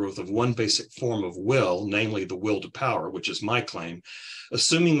outgrowth of one basic form of will, namely the will to power, which is my claim,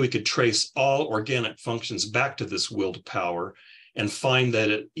 assuming we could trace all organic functions back to this will to power and find that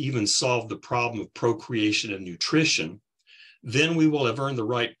it even solved the problem of procreation and nutrition, then we will have earned the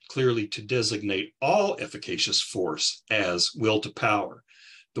right clearly to designate all efficacious force as will to power.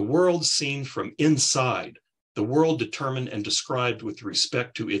 The world seen from inside, the world determined and described with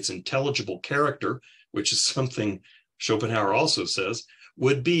respect to its intelligible character, which is something Schopenhauer also says,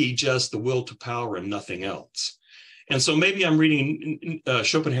 would be just the will to power and nothing else. And so maybe I'm reading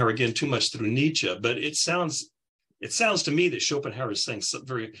Schopenhauer again too much through Nietzsche, but it sounds to me that Schopenhauer is saying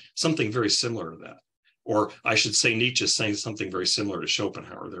something very similar to that. Or I should say Nietzsche is saying something very similar to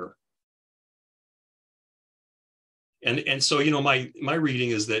Schopenhauer there. And so, my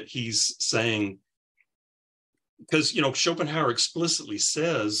reading is that he's saying, because, Schopenhauer explicitly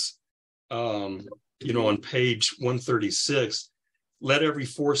says, on page 136, let every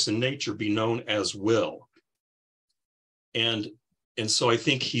force in nature be known as will. And so I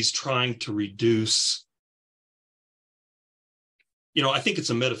think he's trying to reduce, I think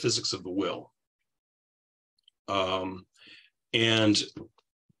it's a metaphysics of the will. And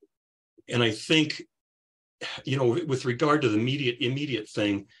I think, with regard to the immediate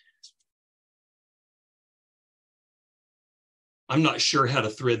thing, I'm not sure how to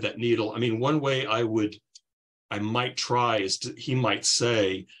thread that needle. I mean, one way I might try is he might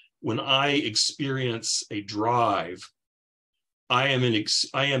say, when I experience a drive, I am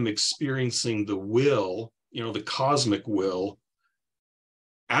experiencing the will, the cosmic will,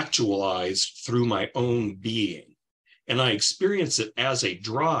 actualized through my own being. And I experience it as a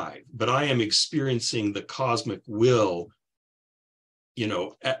drive, but I am experiencing the cosmic will,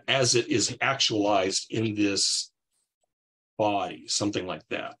 as it is actualized in this body, something like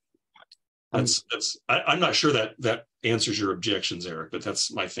that. I'm not sure that answers your objections, Eric, but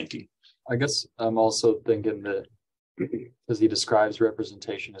that's my thinking. I guess I'm also thinking that because he describes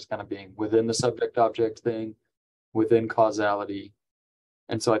representation as kind of being within the subject-object thing, within causality.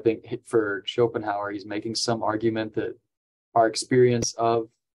 And so I think for Schopenhauer, he's making some argument that our experience of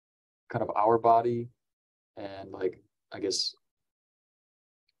kind of our body and I guess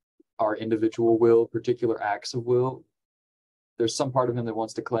our individual will, particular acts of will, there's some part of him that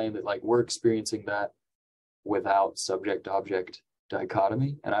wants to claim that we're experiencing that without subject-object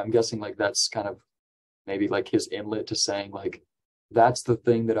dichotomy. And I'm guessing that's kind of maybe his inlet to saying that's the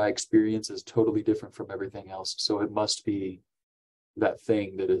thing that I experience is totally different from everything else. So it must be that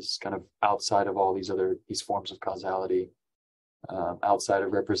thing that is kind of outside of all these forms of causality, outside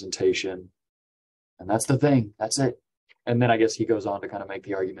of representation. And that's the thing, that's it. And then I guess he goes on to kind of make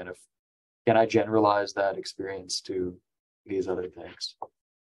the argument of, can I generalize that experience to these other things?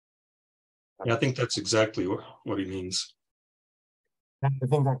 Yeah, I think that's exactly what he means. I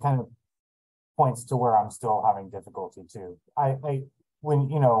think that kind of points to where I'm still having difficulty too. When,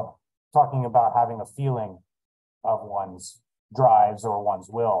 talking about having a feeling of one's drives or one's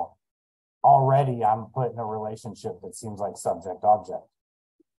will, already I'm put in a relationship that seems like subject object.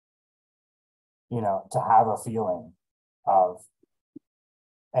 You know, to have a feeling of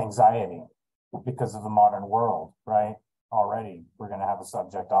anxiety because of the modern world, right? Already we're going to have a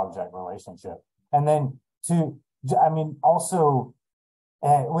subject object relationship. And then also,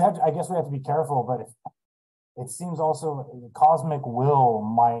 and I guess we have to be careful, but it seems also cosmic will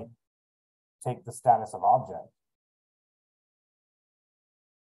might take the status of object.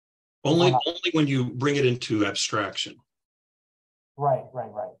 Only when you bring it into abstraction. Right.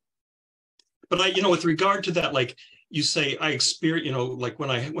 But with regard to that, like you say, I experience, like when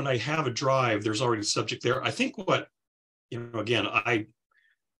I have a drive, there's already a subject there. I think what, again, I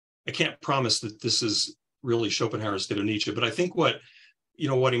can't promise that this is really Schopenhauer's to Nietzsche, but I think what he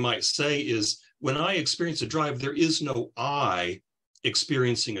might say is, when I experience a drive, there is no I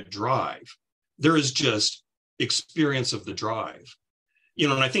experiencing a drive. There is just experience of the drive.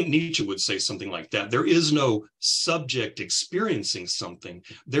 And I think Nietzsche would say something like that. There is no subject experiencing something.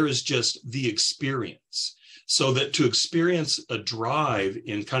 There is just the experience. So that to experience a drive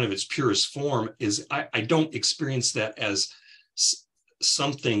in kind of its purest form is, I don't experience that as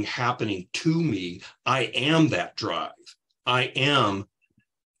something happening to me. I am that drive. I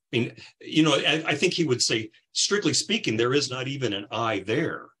think he would say, strictly speaking, there is not even an I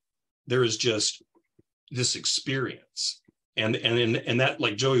there. There is just this experience. And that,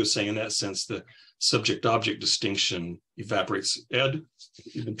 like Joey was saying, in that sense, the subject-object distinction evaporates. Ed,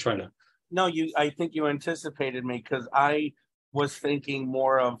 you've been trying to... No, I think you anticipated me, because I was thinking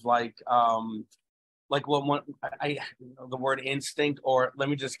more of the word instinct, or let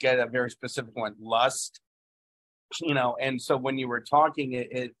me just get a very specific one, lust. And so when you were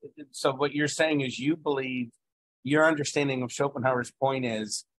talking, so what you're saying is you believe, your understanding of Schopenhauer's point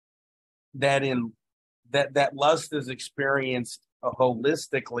is that that lust is experienced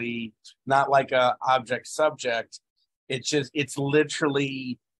holistically, not like a object subject. It's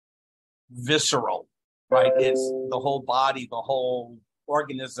literally visceral, right? It's the whole body, the whole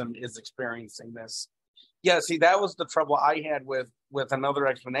organism is experiencing this. Yeah, see, that was the trouble I had with another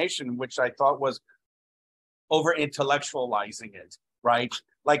explanation, which I thought was over intellectualizing it, right?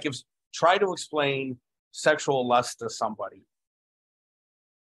 Like, try to explain sexual lust to somebody,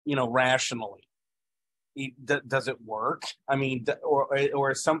 rationally. Does it work? I mean,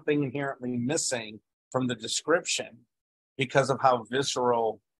 or is something inherently missing from the description because of how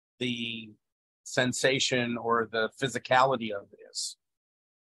visceral the sensation or the physicality of it is?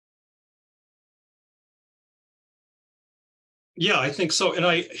 Yeah, I think so. And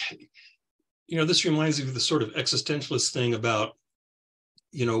this reminds me of the sort of existentialist thing about,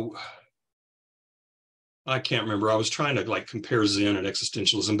 I can't remember. I was trying to compare Zen and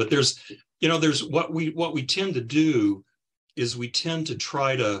existentialism, but there's what we tend to do is we tend to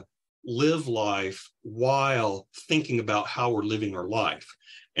try to live life while thinking about how we're living our life.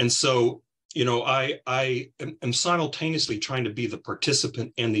 And so, I am simultaneously trying to be the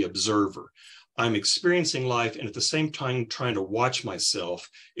participant and the observer. I'm experiencing life and at the same time trying to watch myself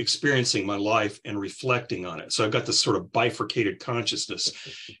experiencing my life and reflecting on it. So I've got this sort of bifurcated consciousness.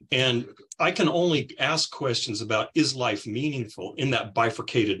 And I can only ask questions about, is life meaningful in that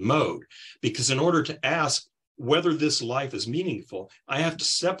bifurcated mode? Because in order to ask whether this life is meaningful, I have to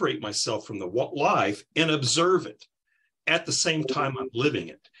separate myself from the life and observe it at the same time I'm living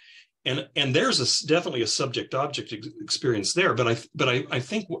it. And there's definitely a subject-object experience there, but I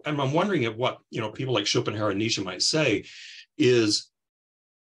think, and I'm wondering at what people like Schopenhauer and Nietzsche might say is,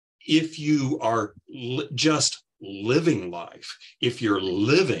 if you are just living life, if you're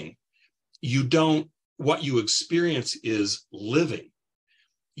living, what you experience is living.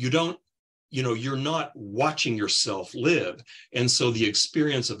 You're not watching yourself live, and so the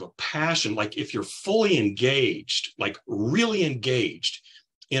experience of a passion, like if you're fully engaged, like really engaged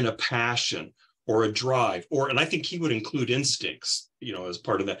in a passion or a drive, and I think he would include instincts, as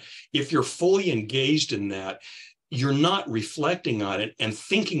part of that. If you're fully engaged in that, you're not reflecting on it and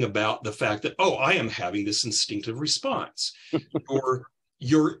thinking about the fact that, oh, I am having this instinctive response, or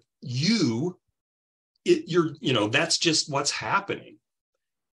that's just what's happening.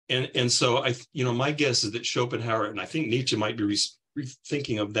 And so my guess is that Schopenhauer, and I think Nietzsche might be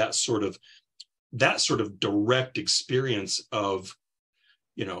thinking of that sort of direct experience of,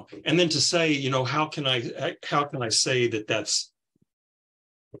 and then to say, how can I say that that's,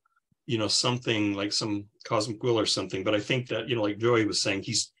 something like some cosmic will or something? But I think that, like Joey was saying,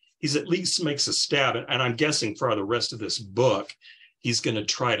 he's at least makes a stab, and I'm guessing for the rest of this book, he's going to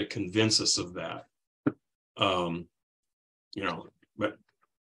try to convince us of that. But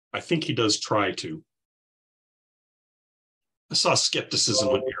I think he does try to. I saw skepticism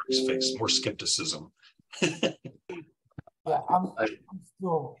on Eric's face, more skepticism. Yeah, I'm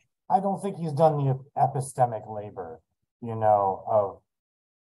still, I don't think he's done the epistemic labor, of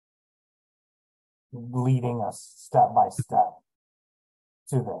leading us step by step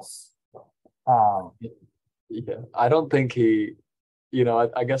to this. Yeah, I don't think he,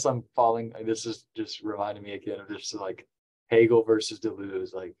 I guess I'm falling. This is just reminding me again of just like Hegel versus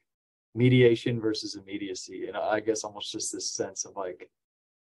Deleuze, like mediation versus immediacy. And I guess almost just this sense of like,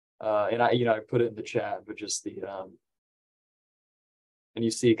 and I put it in the chat, but just and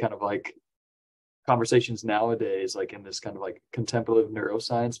you see kind of like conversations nowadays, like in this kind of like contemplative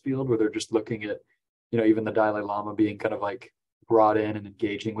neuroscience field where they're just looking at, even the Dalai Lama being kind of like brought in and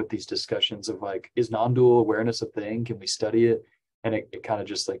engaging with these discussions of like, is non-dual awareness a thing? Can we study it? And it kind of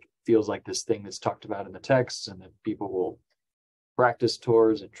just like feels like this thing that's talked about in the texts and that people will practice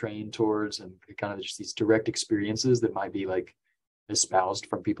towards and train towards, and kind of just these direct experiences that might be like espoused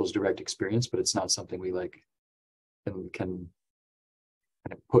from people's direct experience, but it's not something we like can kind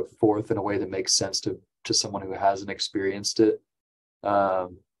of put forth in a way that makes sense to someone who hasn't experienced it.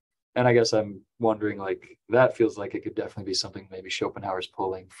 And I guess I'm wondering, like, that feels like it could definitely be something maybe Schopenhauer's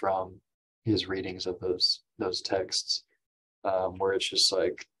pulling from his readings of those texts, where it's just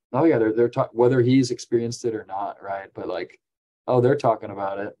like, oh yeah, they're talking, whether he's experienced it or not, right? But like, oh, they're talking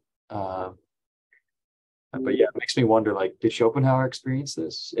about it. But yeah, it makes me wonder, like, did Schopenhauer experience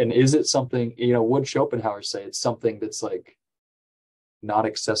this? And is it something, would Schopenhauer say it's something that's like not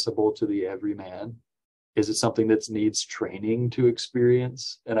accessible to the everyman? Is it something that needs training to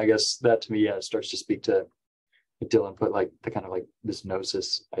experience? And I guess that to me, yeah, starts to speak to Dylan put like the kind of like this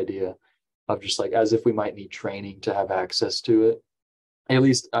gnosis idea of just like, as if we might need training to have access to it. At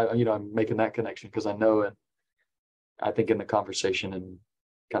least, I'm making that connection because I know, and I think in the conversation and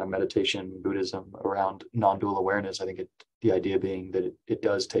kind of meditation, Buddhism around non-dual awareness, I think the idea being that it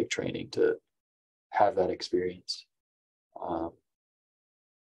does take training to have that experience.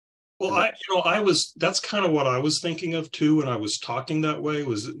 Well, that's kind of what I was thinking of too when I was talking that way,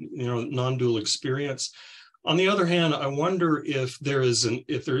 was, non-dual experience. On the other hand, I wonder if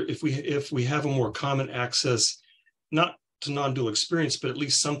if we have a more common access, not to non-dual experience, but at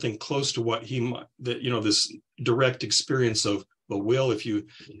least something close to what this direct experience of the will, if you,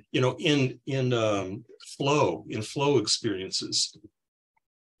 in flow experiences.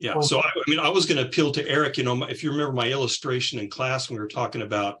 Yeah. So I was going to appeal to Eric, if you remember my illustration in class when we were talking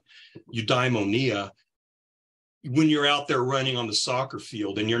about eudaimonia, when you're out there running on the soccer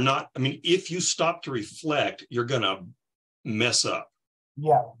field and you're not, if you stop to reflect, you're going to mess up.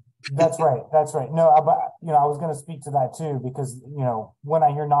 Yeah, that's right. That's right. No, but, I was going to speak to that too, because, when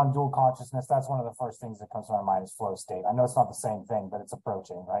I hear non-dual consciousness, that's one of the first things that comes to my mind is flow state. I know it's not the same thing, but it's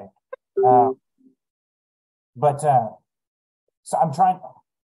approaching, right? So I'm trying,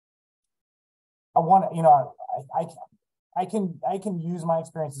 I want to, I can use my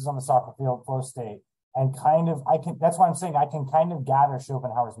experiences on the soccer field, flow state, and that's why I'm saying I can kind of gather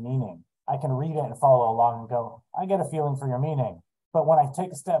Schopenhauer's meaning. I can read it and follow along and go, I get a feeling for your meaning. But when I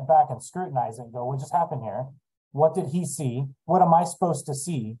take a step back and scrutinize it and go, what just happened here? What did he see? What am I supposed to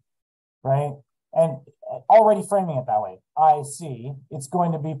see? Right? And already framing it that way, I see, it's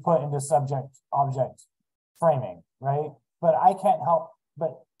going to be put into subject-object framing, right? But I can't help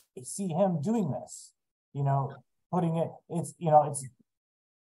but see him doing this, putting it's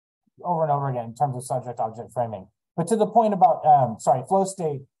over and over again in terms of subject-object framing. But to the point about, flow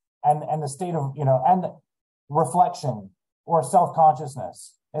state and the state of, and reflection or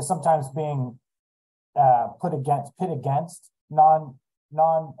self-consciousness is sometimes being pit against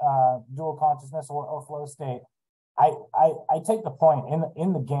non-dual consciousness or flow state. I take the point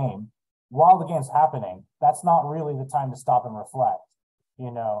in the game, while the game's happening, that's not really the time to stop and reflect,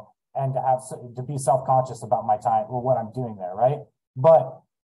 and to be self-conscious about my time or what I'm doing there, right? But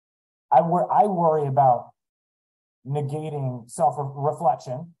I worry about negating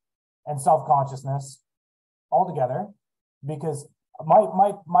self-reflection and self-consciousness altogether, because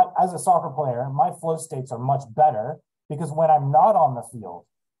my as a soccer player, my flow states are much better because when I'm not on the field,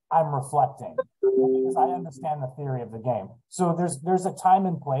 I'm reflecting because I understand the theory of the game. So there's a time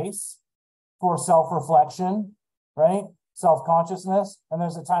and place for self-reflection, right? Self-consciousness, and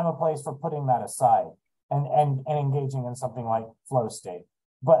there's a time and place for putting that aside and engaging in something like flow state.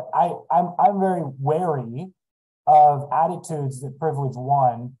 But I'm very wary of attitudes that privilege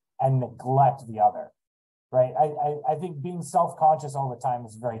one and neglect the other, right? I think being self-conscious all the time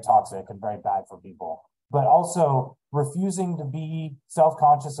is very toxic and very bad for people, but also refusing to be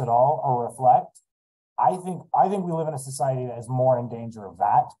self-conscious at all or reflect. I think we live in a society that is more in danger of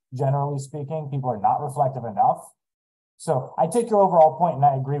that. Generally speaking, people are not reflective enough. So I take your overall point, and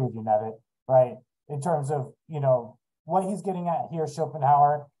I agree with you, Nevitt, right? In terms of, what he's getting at here,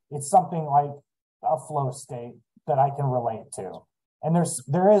 Schopenhauer, it's something like a flow state that I can relate to. And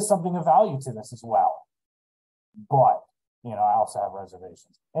there is something of value to this as well. But, I also have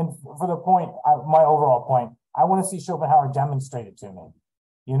reservations. And for the point, my overall point, I want to see Schopenhauer demonstrate it to me.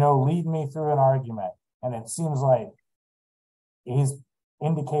 Lead me through an argument. And it seems like he's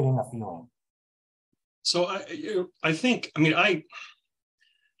indicating a feeling. So I think, I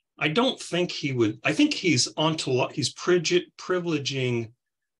don't think he would. I think he's privileging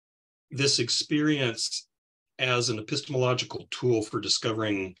this experience as an epistemological tool for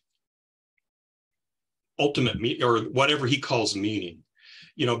discovering ultimate meaning, or whatever he calls meaning.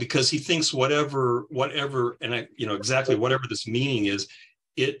 Because he thinks whatever, and exactly whatever this meaning is,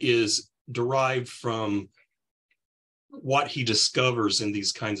 it is derived from what he discovers in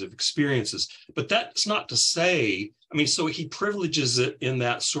these kinds of experiences. But that's not to say, so he privileges it in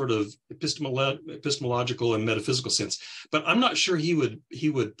that sort of epistemological and metaphysical sense, but I'm not sure he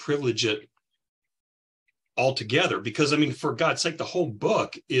would privilege it altogether, because for God's sake, the whole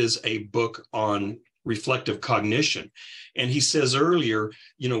book is a book on reflective cognition. And he says earlier,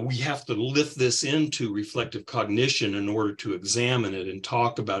 we have to lift this into reflective cognition in order to examine it and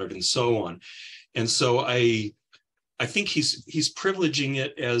talk about it and so on. And so I think he's privileging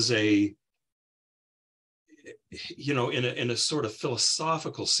it as a, in a sort of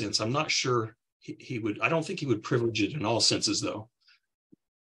philosophical sense. I'm not sure he would. I don't think he would privilege it in all senses, though.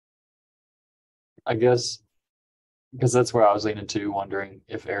 I guess because that's where I was leaning to, wondering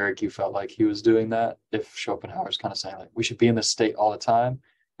if Eric, you felt like he was doing that, if Schopenhauer's kind of saying like we should be in this state all the time.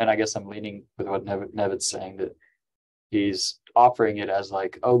 And I guess I'm leaning with what Nevitt's saying, that he's offering it as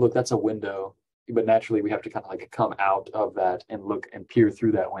like, oh, look, that's a window. But naturally, we have to kind of like come out of that and look and peer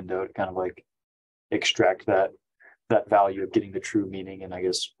through that window to kind of like extract that value of getting the true meaning, and I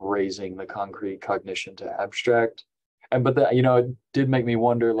guess raising the concrete cognition to abstract. But that, it did make me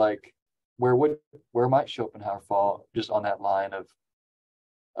wonder, like, where might Schopenhauer fall just on that line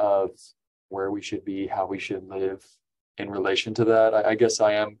of where we should be, how we should live in relation to that. I guess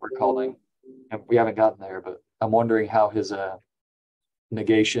I am recalling, and we haven't gotten there, but I'm wondering how his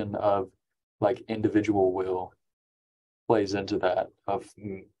negation of like individual will plays into that, of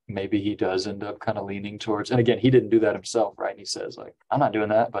maybe he does end up kind of leaning towards, and again, he didn't do that himself, right? And he says like, I'm not doing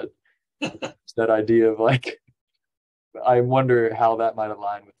that, but it's that idea of like, I wonder how that might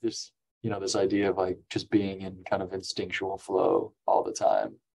align with this, this idea of like just being in kind of instinctual flow all the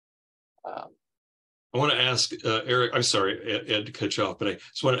time. I want to ask Eric, I'm sorry, Ed, to cut you off, but I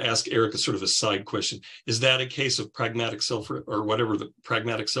just want to ask Eric a sort of a side question. Is that a case of pragmatic or whatever, the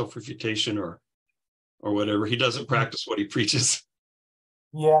pragmatic self-refutation or whatever? He doesn't practice what he preaches.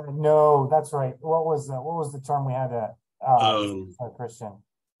 Yeah, no, that's right. What was the term we had to Christian?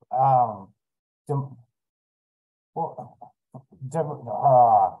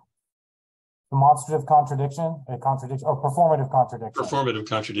 Demonstrative contradiction, or performative contradiction. Performative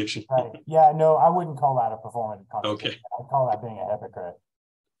contradiction. Right. Yeah, no, I wouldn't call that a performative contradiction. Okay. I'd call that being a hypocrite.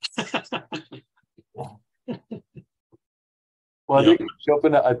 Well,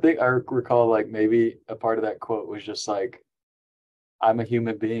 I think I recall like maybe a part of that quote was just like, I'm a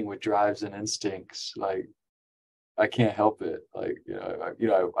human being with drives and instincts. Like, I can't help it. Like,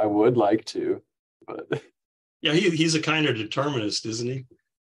 I would like to, but yeah, he's a kind of determinist, isn't he?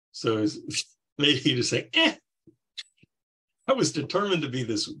 So maybe he just say, I was determined to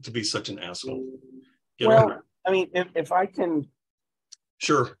be such an asshole. If I can,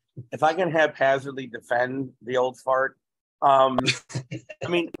 sure, if I can haphazardly defend the old fart,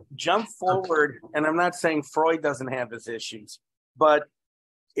 jump forward, and I'm not saying Freud doesn't have his issues, but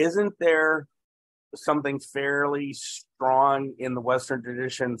isn't there something fairly strong in the Western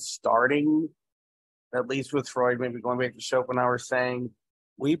tradition, starting, at least with Freud, maybe going back to Schopenhauer, saying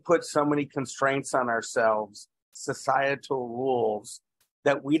we put so many constraints on ourselves, societal rules,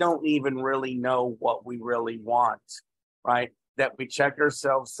 that we don't even really know what we really want, right? That we check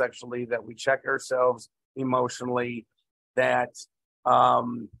ourselves sexually, that we check ourselves emotionally, that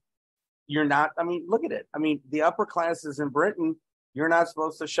you're not, look at it. The upper classes in Britain, you're not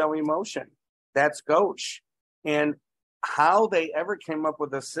supposed to show emotion. That's gauche. And how they ever came up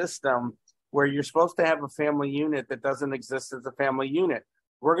with a system where you're supposed to have a family unit that doesn't exist as a family unit.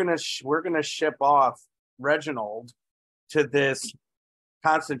 We're gonna ship off Reginald to this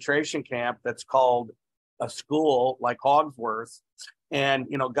concentration camp that's called a school like Hogsworth, and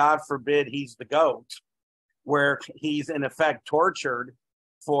God forbid he's the goat, where he's in effect tortured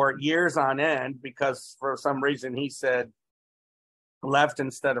for years on end because for some reason he said left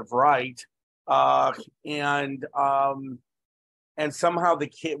instead of right, and somehow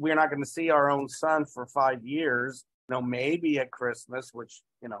we're not going to see our own son for 5 years, maybe at Christmas, which,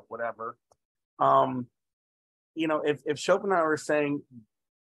 whatever. If Schopenhauer is saying,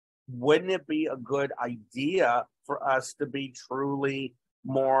 wouldn't it be a good idea for us to be truly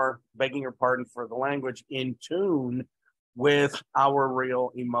more, begging your pardon for the language, in tune with our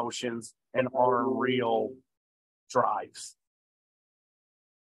real emotions and our real drives?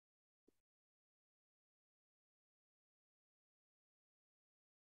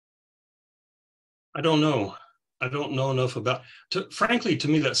 I don't know. I don't know enough about. Frankly, to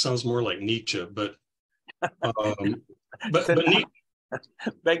me, that sounds more like Nietzsche. But Nietzsche.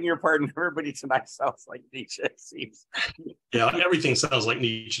 Begging your pardon, everybody tonight sounds like Nietzsche. It seems. Yeah, everything sounds like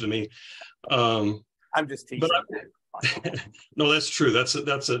Nietzsche to me. I'm just teasing. No, that's true. That's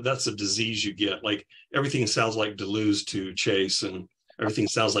a disease you get. Like everything sounds like Deleuze to Chase, and everything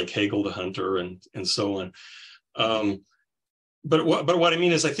sounds like Hegel to Hunter, and so on. But what I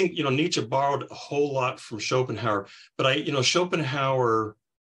mean is, I think Nietzsche borrowed a whole lot from Schopenhauer. But Schopenhauer,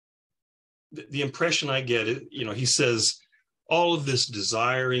 the impression I get, he says all of this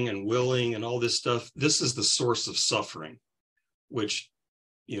desiring and willing and all this stuff, this is the source of suffering, which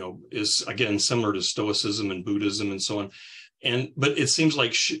is again similar to Stoicism and Buddhism and so on. But it seems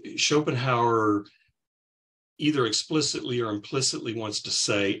like Schopenhauer either explicitly or implicitly wants to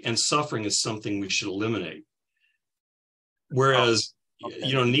say, and suffering is something we should eliminate. Whereas,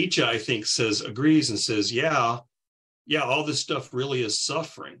 Nietzsche, I think, agrees and says, yeah, all this stuff really is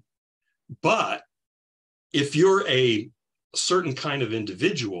suffering. But if you're a certain kind of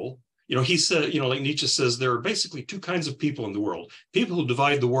individual, he said, like Nietzsche says, there are basically two kinds of people in the world: people who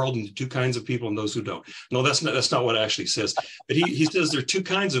divide the world into two kinds of people and those who don't. No, that's not what it actually says. But he says there are two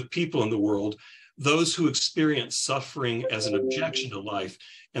kinds of people in the world: those who experience suffering as an objection to life,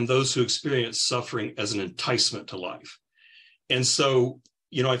 and those who experience suffering as an enticement to life. And so,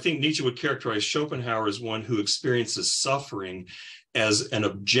 I think Nietzsche would characterize Schopenhauer as one who experiences suffering as an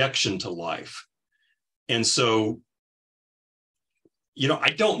objection to life. And so,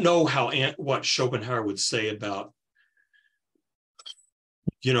 I don't know what Schopenhauer would say about,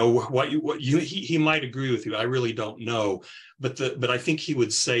 he might agree with you. I really don't know, but I think he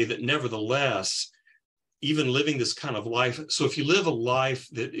would say that nevertheless, even living this kind of life. So if you live a life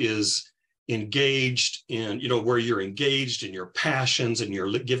that is engaged in, where you're engaged in your passions and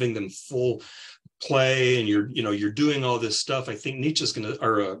you're giving them full play and you're doing all this stuff, I think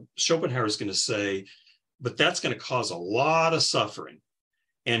Schopenhauer is going to say, but that's going to cause a lot of suffering.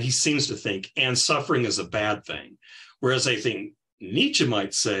 And he seems to think, and suffering is a bad thing. Whereas I think Nietzsche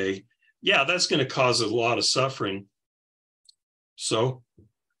might say, yeah, that's going to cause a lot of suffering. So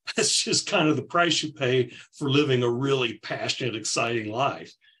that's just kind of the price you pay for living a really passionate, exciting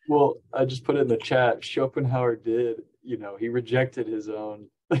life. Well, I just put it in the chat. Schopenhauer did, he rejected his own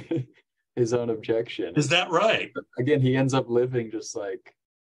objection. Is that right? Again, he ends up living just like,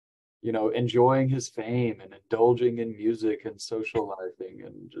 enjoying his fame and indulging in music and socializing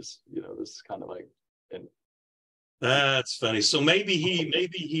and just, this is kind of like. That's funny. So maybe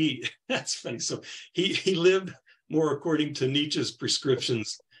he that's funny. So he lived more according to Nietzsche's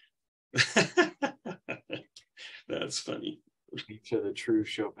prescriptions. That's funny. Nietzsche, the true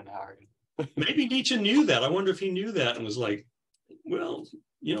Schopenhauer. Maybe Nietzsche knew that. I wonder if he knew that and was like, well,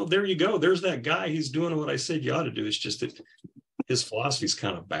 there you go. There's that guy. He's doing what I said you ought to do. It's just that his philosophy's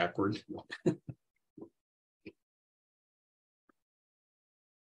kind of backward.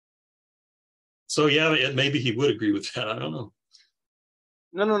 So yeah, maybe he would agree with that. I don't know.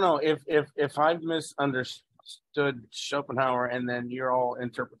 No. If I've misunderstood Schopenhauer and then your all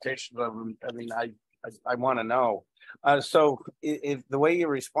interpretations of him, I mean, I want to know. So if the way you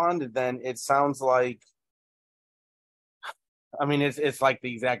responded, then it sounds like, I mean, it's like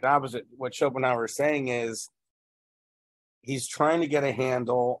the exact opposite. What Schopenhauer is saying is he's trying to get a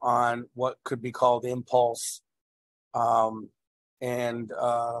handle on what could be called impulse, and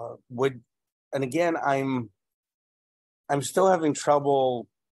again, I'm still having trouble.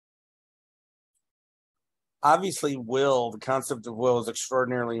 Obviously, the concept of will is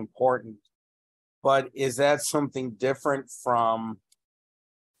extraordinarily important, but is that something different from,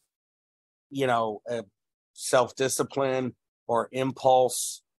 self-discipline or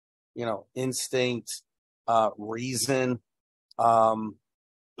impulse, instinct, reason?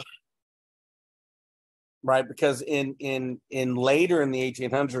 Right, because in later in the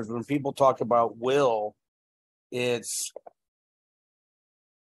 1800s, when people talk about will, it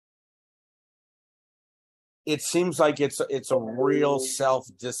seems like it's a real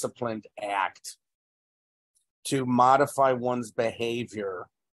self-disciplined act to modify one's behavior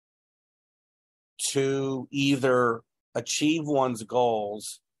to either achieve one's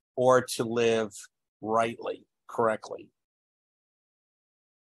goals or to live rightly, correctly.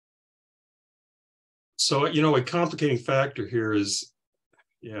 So, a complicating factor here is,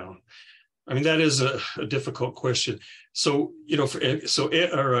 I mean, that is a difficult question. So,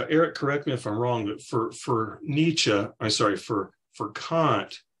 Eric, correct me if I'm wrong, but for Nietzsche, for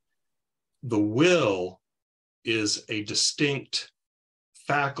Kant, the will is a distinct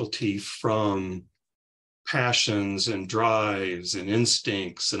faculty from passions and drives and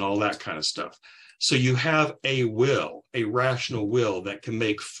instincts and all that kind of stuff. So you have a will, a rational will that can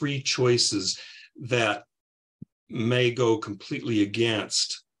make free choices that may go completely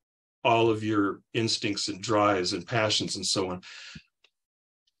against all of your instincts and drives and passions and so on.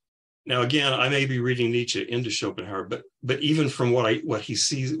 Now, again, I may be reading Nietzsche into Schopenhauer, but even from what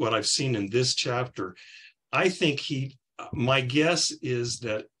I've seen in this chapter, I think my guess is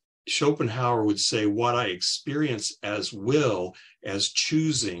that Schopenhauer would say what I experience as will, as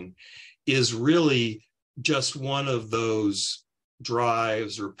choosing, is really just one of those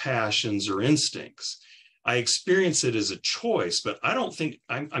drives or passions or instincts. I experience it as a choice, but I don't think,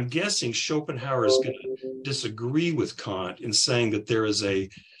 I'm guessing Schopenhauer is going to disagree with Kant in saying that there is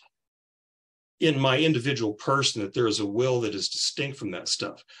in my individual person, that there is a will that is distinct from that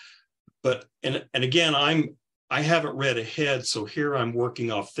stuff. But, and again, I haven't read ahead, so here I'm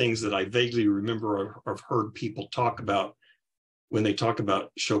working off things that I vaguely remember or have heard people talk about when they talk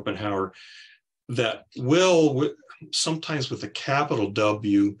about Schopenhauer, that will, sometimes with a capital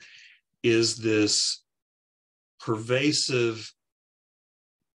W, is this pervasive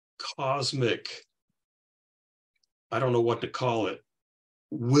cosmic, I don't know what to call it,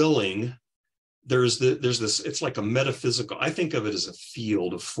 willing. There's this, it's like a metaphysical, I think of it as a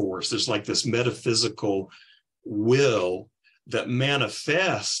field of force. There's like this metaphysical will that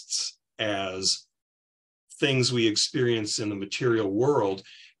manifests as things we experience in the material world,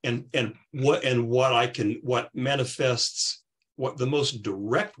 and what manifests, what the most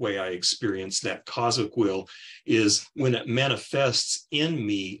direct way I experience that cosmic will is when it manifests in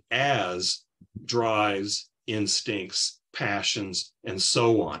me as drives, instincts, passions, and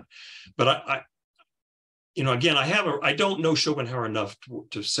so on. But again, I don't know Schopenhauer enough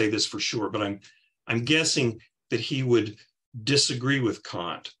to say this for sure, but I'm guessing that he would disagree with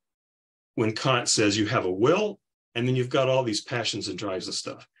Kant when Kant says you have a will and then you've got all these passions and drives and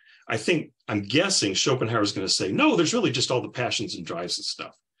stuff. I'm guessing Schopenhauer is going to say, no, there's really just all the passions and drives and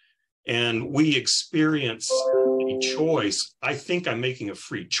stuff. And we experience a choice. I think I'm making a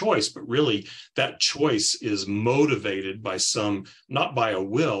free choice, but really that choice is motivated by not by a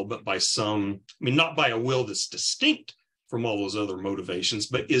will, but by not by a will that's distinct from all those other motivations,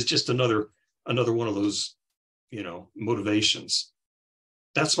 but is just another one of those, motivations.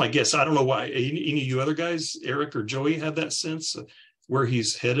 That's my guess. I don't know why any of you other guys, Eric or Joey, have that sense of where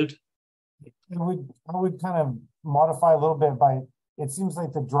he's headed. I would kind of modify a little bit by, it seems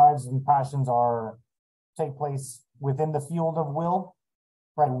like the drives and passions take place within the field of will,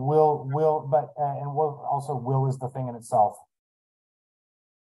 right? Will is the thing in itself.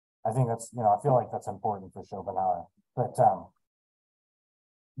 I think that's, I feel like that's important for Schopenhauer, but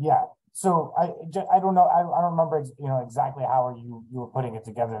yeah. So I don't know. I don't remember, exactly how you were putting it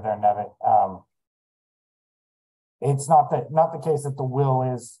together there, Nevitt. It's not the case that the will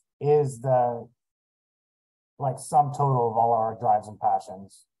is the like sum total of all our drives and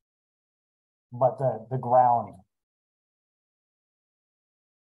passions, but the ground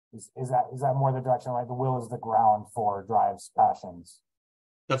is that more the direction, right? The will is the ground for drives, passions.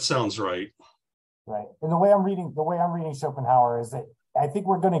 That sounds right. Right. And the way I'm reading Schopenhauer is that I think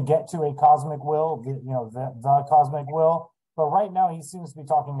we're going to get to a cosmic will, the cosmic will. But right now he seems to be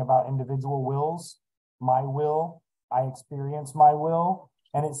talking about individual wills. My will, I experience my will.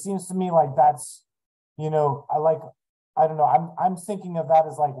 And it seems to me like that's, I don't know, I'm thinking of that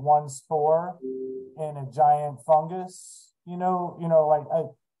as like one spore in a giant fungus,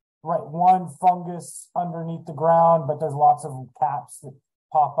 one fungus underneath the ground, but there's lots of caps that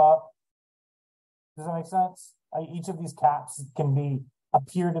pop up. Does that make sense? Each of these caps can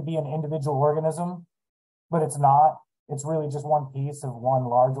appear to be an individual organism, but it's not. It's really just one piece of one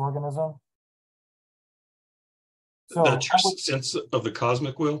large organism. So that's your sense of the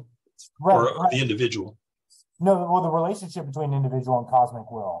cosmic will, right, or the individual? No, well, the relationship between individual and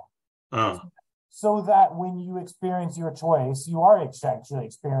cosmic will. So that when you experience your choice, you are actually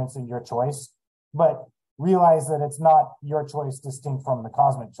experiencing your choice, but realize that it's not your choice distinct from the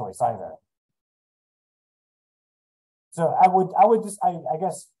cosmic choice either. So I would just, I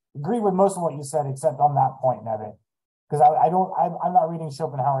guess, agree with most of what you said, except on that point, Nevitt. Because I'm not reading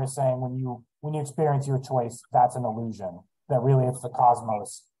Schopenhauer saying when you experience your choice, that's an illusion, that really it's the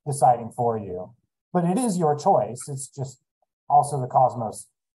cosmos deciding for you. But it is your choice. It's just also the cosmos's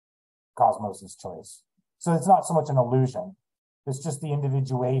choice. So it's not so much an illusion. It's just the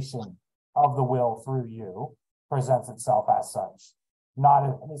individuation of the will through you presents itself as such.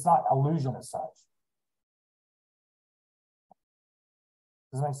 It's not illusion as such.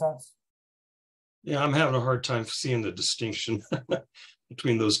 Does that make sense? Yeah, I'm having a hard time seeing the distinction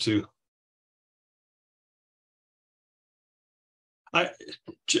between those two.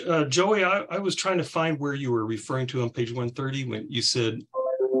 Joey, I was trying to find where you were referring to on page 130 when you said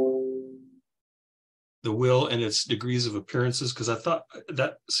the will and its degrees of appearances, because I thought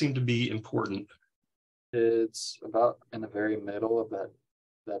that seemed to be important. It's about in the very middle of that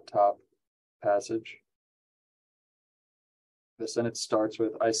top passage. The sentence starts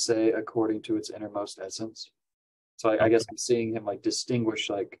with, I say according to its innermost essence. So I guess I'm seeing him like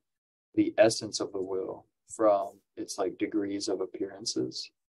distinguish like the essence of the will from its like degrees of appearances,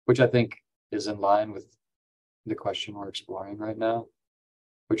 which I think is in line with the question we're exploring right now,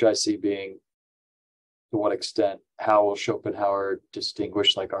 which I see being, to what extent, how will Schopenhauer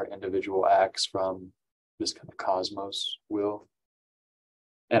distinguish like our individual acts from this kind of cosmos will?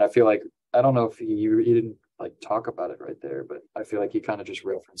 And I feel like, I don't know if he didn't like talk about it right there, but I feel like he kind of just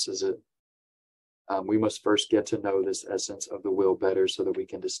references it. We must first get to know this essence of the will better so that we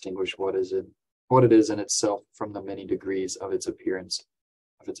can distinguish what it is in itself from the many degrees of its appearance.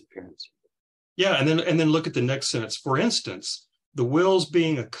 Yeah, and then look at the next sentence. For instance, the will's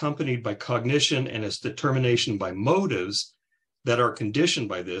being accompanied by cognition and its determination by motives that are conditioned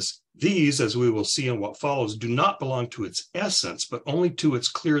by this, these, as we will see in what follows, do not belong to its essence, but only to its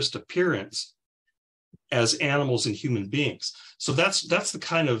clearest appearance as animals and human beings. So that's the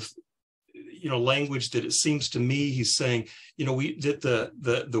kind of language that it seems to me he's saying, that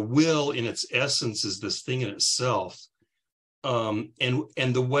the will in its essence is this thing in itself. And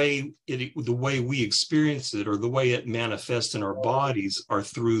the way we experience it, or the way it manifests in our bodies, are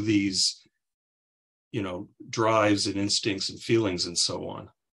through these drives and instincts and feelings and so on.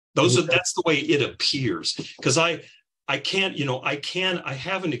 That's the way it appears. Because I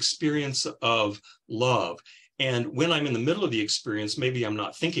have an experience of love, and when I'm in the middle of the experience, maybe I'm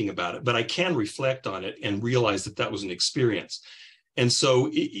not thinking about it, but I can reflect on it and realize that was an experience. And so,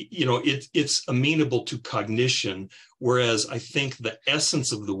 it's amenable to cognition, whereas I think the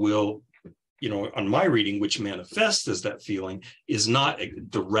essence of the will, on my reading, which manifests as that feeling, is not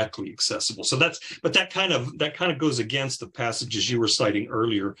directly accessible. So that kind of goes against the passages you were citing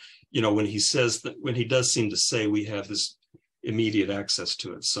earlier, when he does seem to say we have this immediate access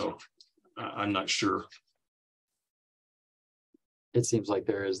to it. So I'm not sure. It seems like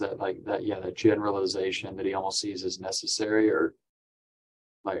there is that generalization that he almost sees as necessary, or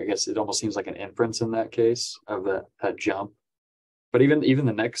like, I guess it almost seems like an inference in that case of that jump. But even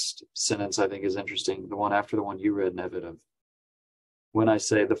the next sentence I think is interesting, the one after the one you read, Nevid, of when I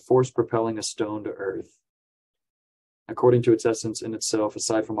say the force propelling a stone to earth, according to its essence in itself,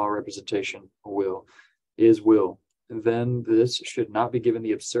 aside from all representation, will, then this should not be given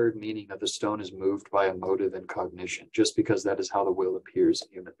the absurd meaning that the stone is moved by a motive and cognition, just because that is how the will appears in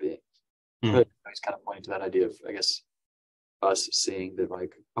human beings. But he's kind of pointing to that idea of, I guess, us seeing that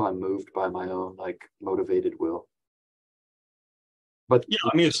like, oh, I'm moved by my own like motivated will. But yeah,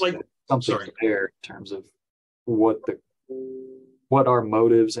 I mean, it's like something there in terms of what our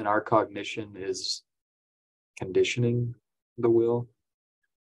motives and our cognition is conditioning the will.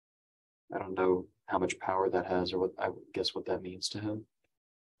 I don't know how much power that has, or what that means to him.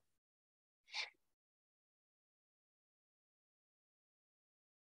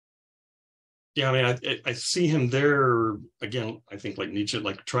 Yeah, I mean, I see him there again. I think like Nietzsche,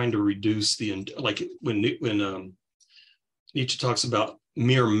 like trying to reduce like when Nietzsche talks about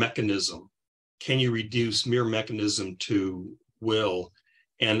mere mechanism. Can you reduce mere mechanism to will?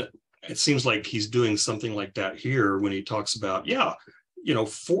 And it seems like he's doing something like that here when he talks about,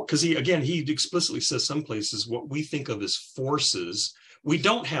 because he explicitly says some places what we think of as forces we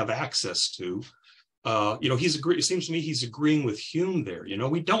don't have access to. It seems to me he's agreeing with Hume there.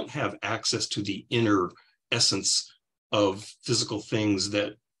 We don't have access to the inner essence of physical things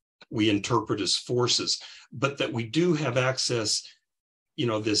that we interpret as forces, but that we do have access,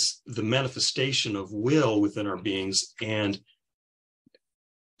 the manifestation of will within our beings. And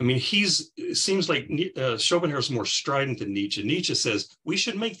I mean, it seems like Schopenhauer's more strident than Nietzsche. Nietzsche says we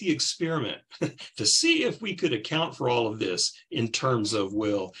should make the experiment to see if we could account for all of this in terms of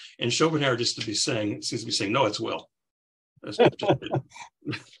will. And Schopenhauer seems to be saying, no, it's will.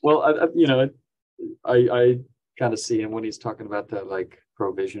 Well, I kind of see him when he's talking about that like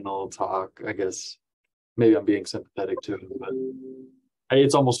provisional talk. I guess maybe I'm being sympathetic to him, but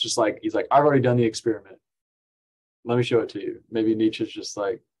it's almost just like he's like, I've already done the experiment. Let me show it to you. Maybe Nietzsche's just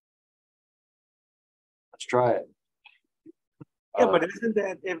like, let's try it. Yeah, but isn't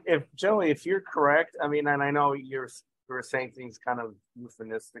that if Joey, if you're correct, I mean, and I know you're saying things kind of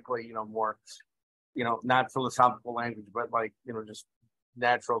euphemistically, more, not philosophical language, but like, just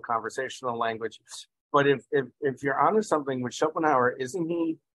natural conversational language. But if you're onto something with Schopenhauer, isn't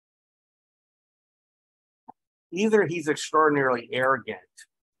he either he's extraordinarily arrogant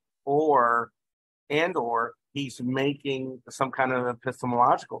or he's making some kind of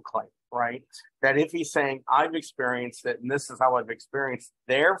epistemological claim, right? That if he's saying, I've experienced it and this is how I've experienced,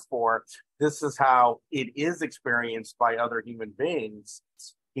 therefore, this is how it is experienced by other human beings,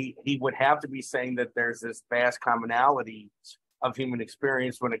 he would have to be saying that there's this vast commonality of human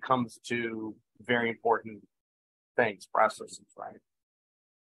experience when it comes to very important things, processes, right?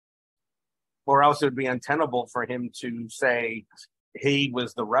 Or else it would be untenable for him to say he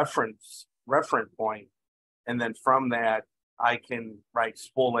was the reference point, and then from that I can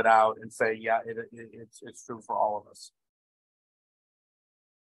spool it out and say, yeah, it's true for all of us.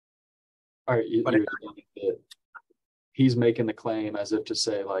 All right, he's making the claim as if to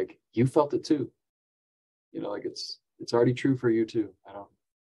say, like, you felt it too. Like it's already true for you too.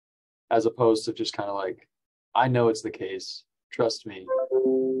 As opposed to just kind of like, I know it's the case. Trust me.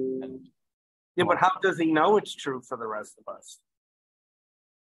 Yeah, but how does he know it's true for the rest of us?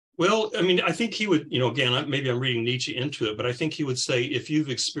 Well, I mean, I think he would, again, maybe I'm reading Nietzsche into it, but I think he would say, if you've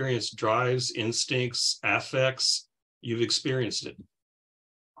experienced drives, instincts, affects, you've experienced it.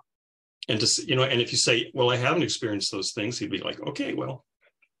 And and if you say, well, I haven't experienced those things, he'd be like, okay, well,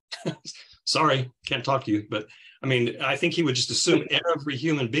 sorry, can't talk to you. But I mean, I think he would just assume every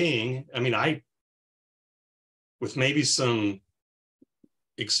human being, with maybe some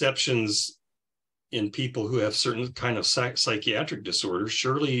exceptions in people who have certain kind of psychiatric disorders,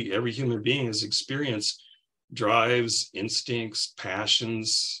 surely every human being has experienced drives, instincts,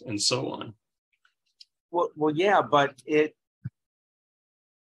 passions, and so on. Well, yeah, but in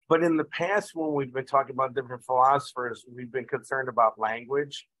the past, when we've been talking about different philosophers, we've been concerned about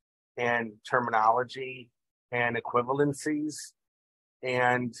language and terminology and equivalencies.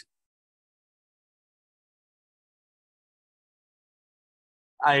 And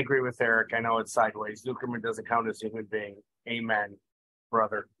I agree with Eric. I know it's sideways. Zuckerman doesn't count as a human being. Amen,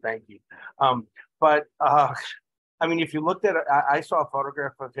 brother. Thank you. But if you looked at it, I saw a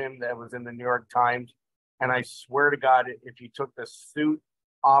photograph of him that was in the New York Times, and I swear to God, if you took the suit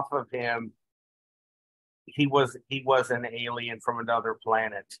off of him, he was an alien from another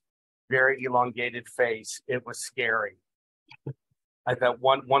planet. Very elongated face. It was scary. I thought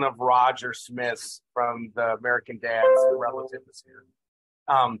one of Roger Smith's from the American Dad's relative is here.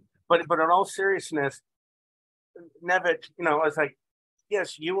 But in all seriousness, Nevitt, it's like,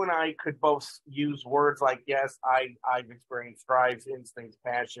 yes, you and I could both use words like, yes, I've experienced drives, instincts,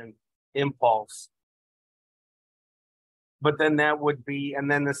 passion, impulse. But then that would be, and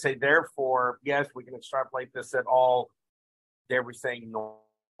then to say, therefore, yes, we can extrapolate this at all, everything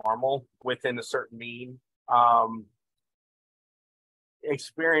normal within a certain mean.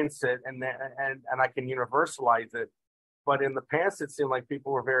 Experience it, and I can universalize it. But in the past, it seemed like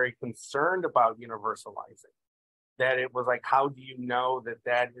people were very concerned about universalizing. That it was like, how do you know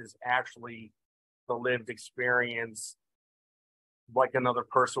that is actually the lived experience, like another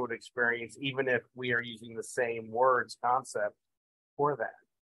person would experience, even if we are using the same words, concept for that?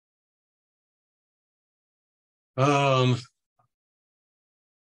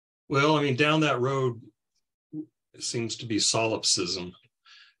 Well, down that road seems to be solipsism,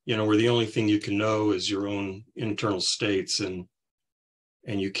 where the only thing you can know is your own internal states, and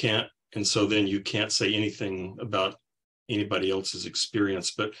you can't, and so then you can't say anything about anybody else's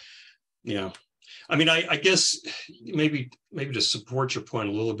experience. But yeah, I guess maybe to support your point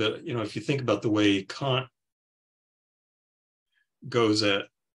a little bit, if you think about the way Kant goes at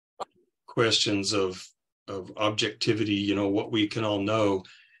questions of objectivity, what we can all know,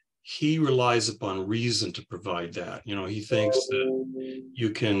 he relies upon reason to provide that. He thinks that you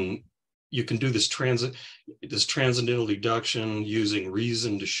can do this transcendental deduction using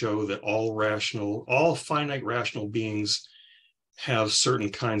reason to show that all finite rational beings have certain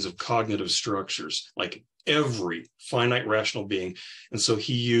kinds of cognitive structures, like every finite rational being. And so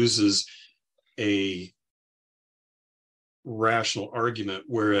he uses a rational argument,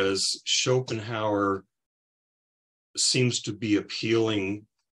 whereas Schopenhauer seems to be appealing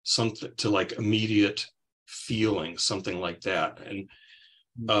something to like immediate feeling, something like that. And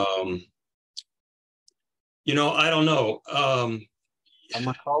I don't know. I'm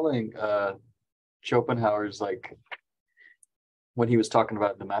recalling Schopenhauer's, like, when he was talking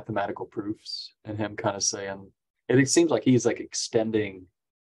about the mathematical proofs and him kind of saying, it seems like he's like extending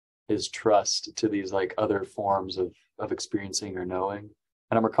his trust to these like other forms of experiencing or knowing.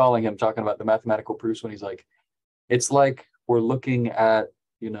 And I'm recalling him talking about the mathematical proofs when he's like, it's like we're looking at,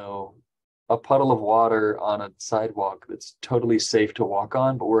 a puddle of water on a sidewalk that's totally safe to walk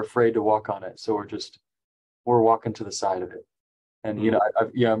on, but we're afraid to walk on it. So we're walking to the side of it. And,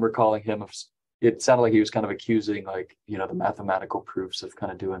 I'm recalling him of, it sounded like he was kind of accusing, like, the mathematical proofs of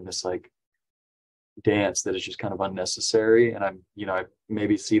kind of doing this like dance that is just kind of unnecessary. And I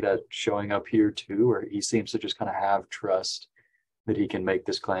maybe see that showing up here too, where he seems to just kind of have trust that he can make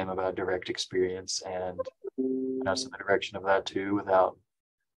this claim about direct experience and us in the direction of that too,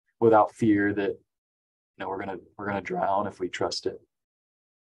 without fear that we're gonna drown if we trust it.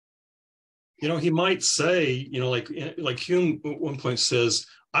 He might say, like Hume at one point says,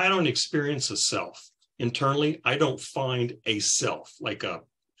 I don't experience a self internally. I don't find a self,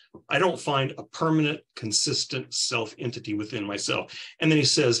 I don't find a permanent, consistent self entity within myself. And then he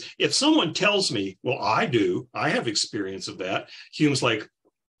says, if someone tells me, well, I do, I have experience of that. Hume's like,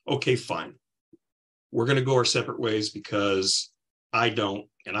 okay, fine. We're going to go our separate ways because I don't,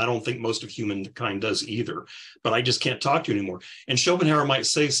 and I don't think most of humankind does either, but I just can't talk to you anymore. And Schopenhauer might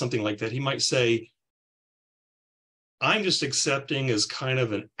say something like that. He might say, I'm just accepting as kind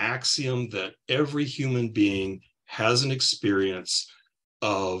of an axiom that every human being has an experience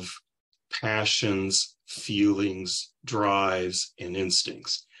of passions, feelings, drives, and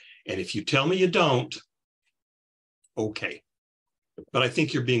instincts. And if you tell me you don't, okay. But I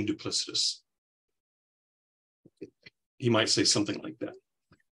think you're being duplicitous. He might say something like that.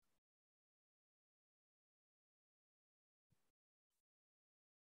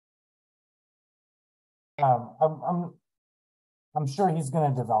 I'm sure he's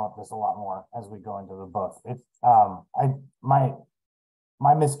going to develop this a lot more as we go into the book.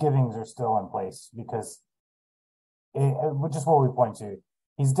 My misgivings are still in place because which is what we point to.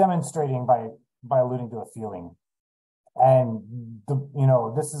 He's demonstrating by alluding to a feeling, and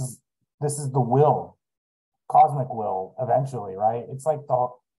this is the will, cosmic will, eventually, right? It's like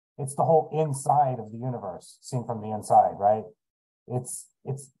it's the whole inside of the universe seen from the inside, right? It's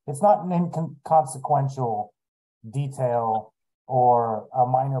not an inconsequential detail or a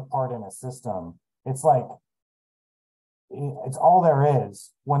minor part in a system. It's like it's all there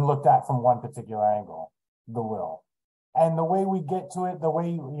is when looked at from one particular angle, the will. And the way we get to it, the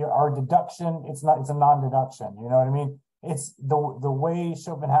way our deduction, it's a non-deduction, you know what I mean? It's the way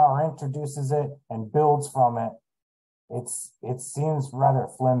Schopenhauer introduces it and builds from it, it seems rather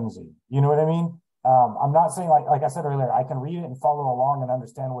flimsy. You know what I mean? I'm not saying, like I said earlier, I can read it and follow along and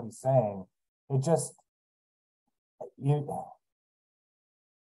understand what he's saying. It just, you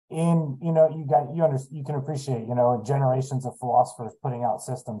can appreciate, generations of philosophers putting out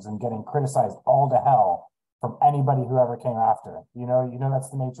systems and getting criticized all to hell from anybody who ever came after. That's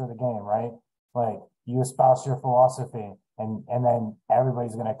the nature of the game, right? Like, you espouse your philosophy and then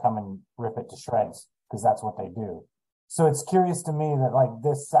everybody's going to come and rip it to shreds because that's what they do. So it's curious to me that, like,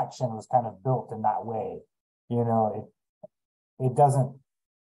 this section was kind of built in that way. It doesn't,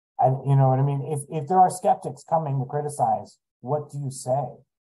 you know what I mean? If there are skeptics coming to criticize, what do you say?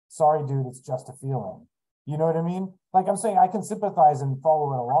 Sorry, dude, it's just a feeling. You know what I mean? Like I'm saying, I can sympathize and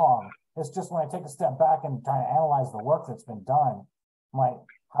follow it along. It's just when I take a step back and try to analyze the work that's been done, I'm like,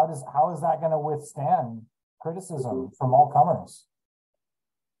 how is that going to withstand criticism from all comers?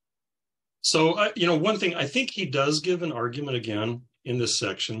 So, one thing, I think he does give an argument again in this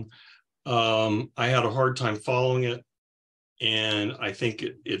section. I had a hard time following it. And I think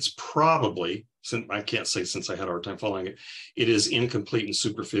it's probably, since I can't say since I had a hard time following it, it is incomplete and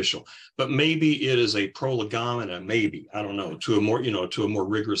superficial. But maybe it is a prolegomena, maybe, I don't know, to a more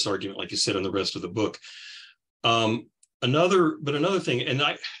rigorous argument, like you said in the rest of the book. Another thing, and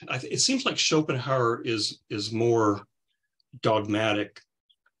it seems like Schopenhauer is more dogmatic,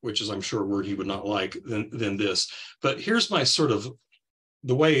 which is, I'm sure, a word he would not like, than this. But here's my sort of,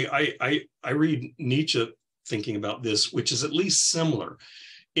 the way I read Nietzsche thinking about this, which is at least similar.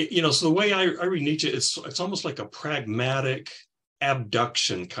 So the way I read Nietzsche, it's almost like a pragmatic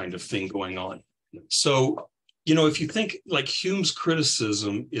abduction kind of thing going on. So, if you think, like, Hume's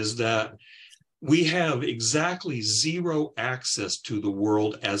criticism is that we have exactly zero access to the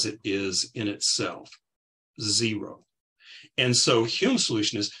world as it is in itself, zero. And so Hume's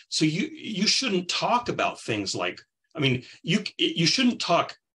solution is, so you shouldn't talk about things like, you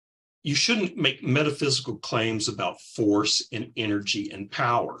shouldn't make metaphysical claims about force and energy and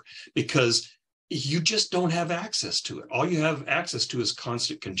power, because you just don't have access to it. All you have access to is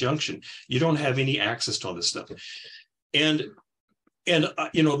constant conjunction. You don't have any access to all this stuff. And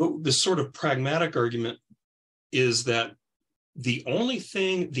you know, the sort of pragmatic argument is that the only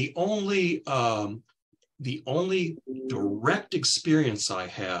direct experience I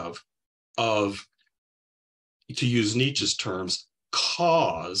have of, to use Nietzsche's terms,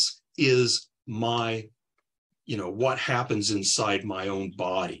 cause is my, you know, what happens inside my own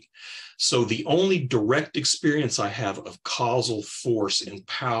body. So the only direct experience I have of causal force and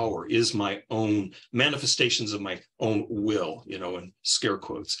power is my own manifestations of my own will, you know, in scare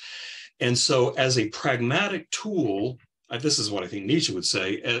quotes. And so as a pragmatic tool, this is what I think Nietzsche would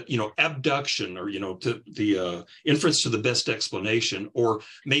say, you know, abduction, or, you know, to the inference to the best explanation, or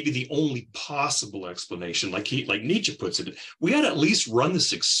maybe the only possible explanation, like Nietzsche puts it, we had to at least run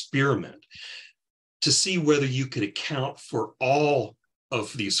this experiment to see whether you could account for all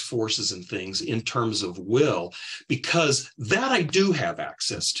of these forces and things in terms of will, because that I do have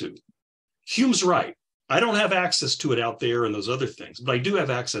access to. Hume's right. I don't have access to it out there and those other things, but I do have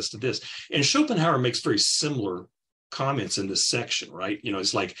access to this. And Schopenhauer makes very similar comments in this section, right? You know,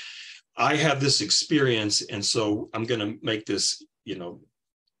 it's like, I have this experience, and so I'm going to make this, you know,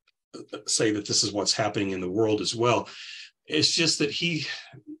 say that this is what's happening in the world as well. It's just that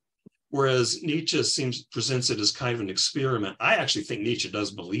whereas Nietzsche presents it as kind of an experiment. I actually think Nietzsche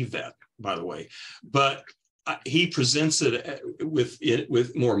does believe that, by the way, but he presents it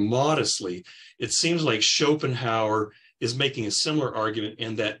with more modestly. It seems like Schopenhauer is making a similar argument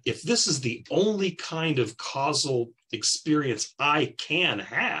in that if this is the only kind of causal experience I can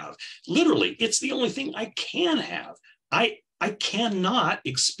have, literally, it's the only thing I can have. I cannot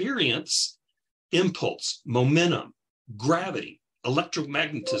experience impulse, momentum, gravity,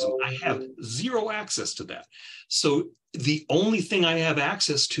 electromagnetism. I have zero access to that. So the only thing I have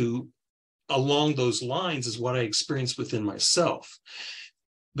access to along those lines is what I experience within myself.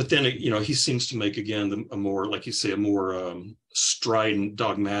 But then, you know, he seems to make, again, a more, like you say, a more strident,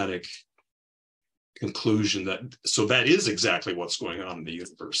 dogmatic conclusion so that is exactly what's going on in the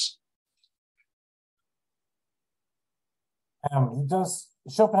universe.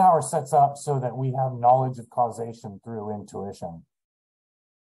 Schopenhauer sets up so that we have knowledge of causation through intuition.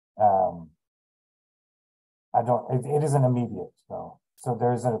 It isn't immediate, though. So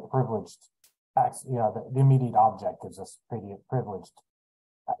there's a privileged, you know, the immediate object gives us pretty privileged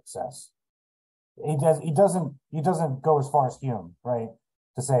access. He doesn't go as far as Hume, right?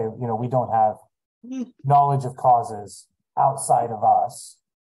 To say, you know, we don't have knowledge of causes outside of us.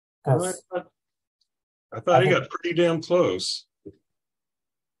 Because I thought he got pretty damn close.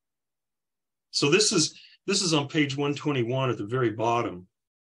 So this is on page 121 at the very bottom,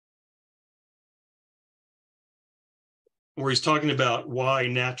 where he's talking about why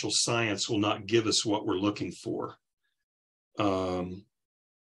natural science will not give us what we're looking for.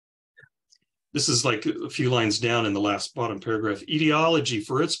 This is like a few lines down in the last bottom paragraph. Ideology,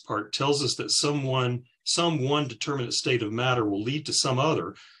 for its part, tells us that some one determinate state of matter will lead to some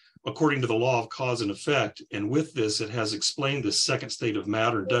other, according to the law of cause and effect. And with this, it has explained this second state of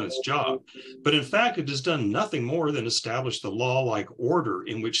matter and done its job. But in fact, it has done nothing more than establish the law-like order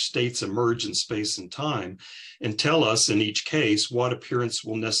in which states emerge in space and time, and tell us in each case what appearance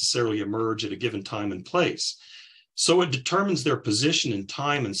will necessarily emerge at a given time and place. So it determines their position in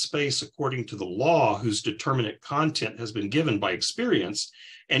time and space according to the law whose determinate content has been given by experience,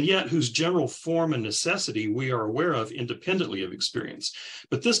 and yet whose general form and necessity we are aware of independently of experience.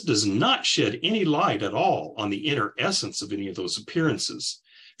 But this does not shed any light at all on the inner essence of any of those appearances.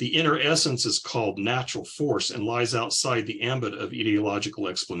 The inner essence is called natural force and lies outside the ambit of ideological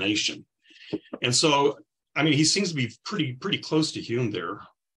explanation. And so, I mean, he seems to be pretty close to Hume there.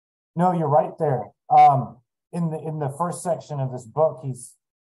 No, you're right there. In the first section of this book, he's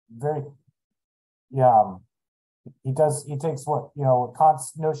very, he takes what, you know,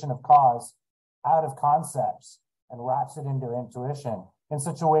 notion of cause out of concepts and wraps it into intuition in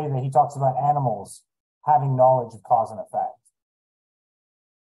such a way that he talks about animals having knowledge of cause and effect.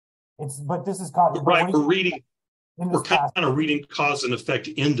 But this is right. We're kind of reading cause and effect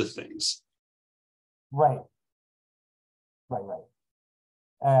into things. Right.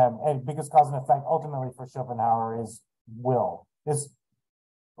 And because cause and effect ultimately for Schopenhauer is will. It's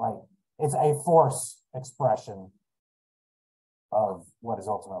a force expression of what is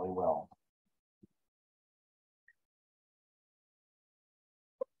ultimately will.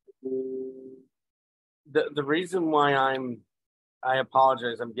 The reason why I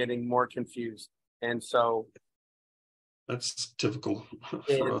apologize, I'm getting more confused. And so that's typical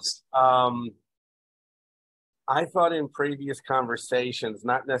for us. I thought in previous conversations,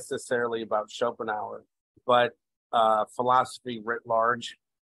 not necessarily about Schopenhauer, but philosophy writ large,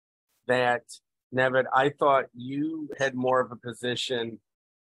 that Nevid, I thought you had more of a position,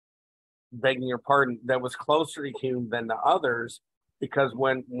 begging your pardon, that was closer to Hume than the others, because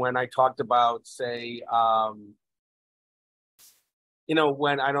when I talked about, say,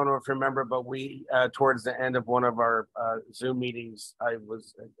 when, I don't know if you remember, but we towards the end of one of our Zoom meetings, I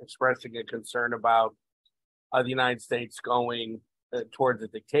was expressing a concern about the United States going towards a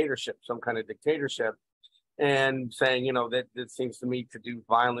dictatorship, some kind of dictatorship, and saying, that it seems to me to do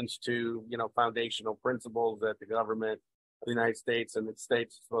violence to, foundational principles that the government of the United States and its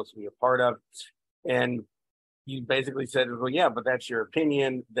states is supposed to be a part of. And you basically said, well, yeah, but that's your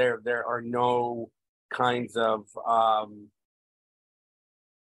opinion. There are no kinds of,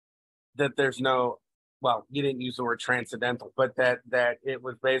 that there's no, well, you didn't use the word transcendental, but that it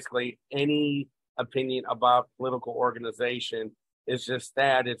was basically any opinion about political organization is just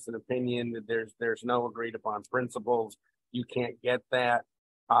that. It's an opinion. That there's no agreed upon principles. You can't get that.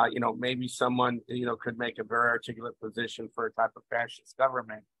 Maybe someone, could make a very articulate position for a type of fascist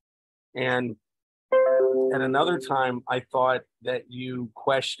government. And at another time, I thought that you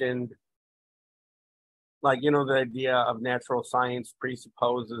questioned, the idea of natural science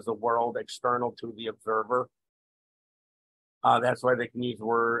presupposes a world external to the observer. That's why they can use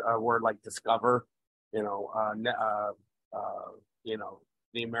a word like discover.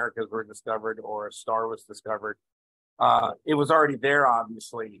 The Americas were discovered, or a star was discovered. It was already there,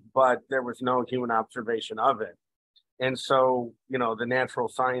 obviously, but there was no human observation of it. And so, the natural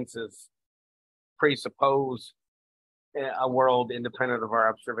sciences presuppose a world independent of our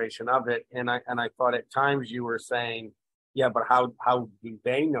observation of it. And I thought at times you were saying, yeah, but how do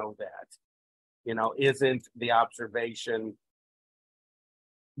they know that? Isn't the observation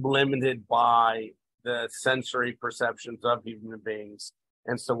limited by the sensory perceptions of human beings?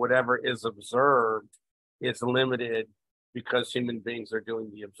 And so whatever is observed is limited because human beings are doing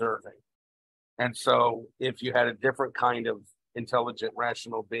the observing. And so if you had a different kind of intelligent,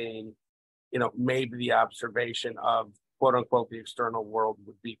 rational being, maybe the observation of quote unquote the external world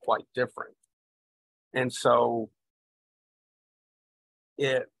would be quite different. And so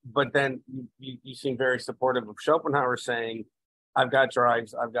but then you seem very supportive of Schopenhauer saying, I've got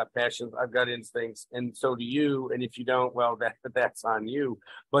drives, I've got passions, I've got instincts, and so do you. And if you don't, well, that's on you.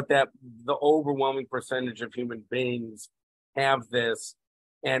 But that the overwhelming percentage of human beings have this,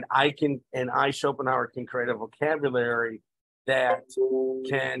 and Schopenhauer can create a vocabulary that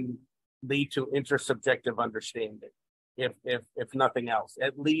can lead to intersubjective understanding, if nothing else,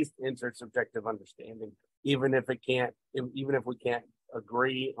 at least intersubjective understanding, even if we can't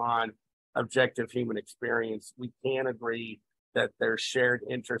agree on objective human experience, we can agree that there's shared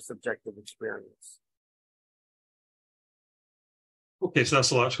intersubjective experience. Okay, so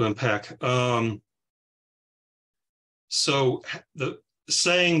that's a lot to unpack. So the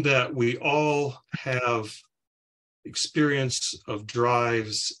saying that we all have experience of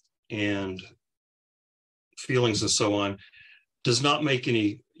drives and feelings and so on does not make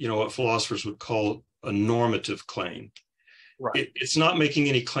any, what philosophers would call a normative claim. Right. It's not making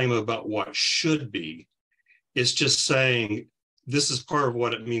any claim about what should be. It's just saying this is part of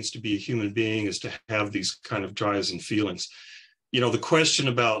what it means to be a human being, is to have these kind of drives and feelings. The question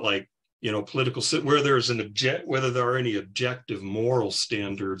about political, whether there are any objective moral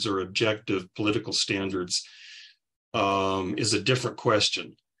standards or objective political standards is a different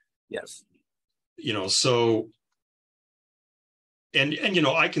question. Yes. So, and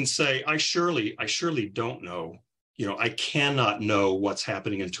I can say, I surely don't know, I cannot know what's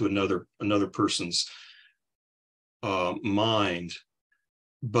happening into another person's mind,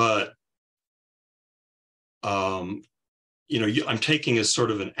 but I'm taking as sort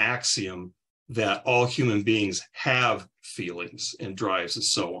of an axiom that all human beings have feelings and drives and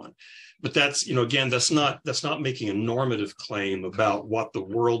so on. But that's, again, that's not making a normative claim about what the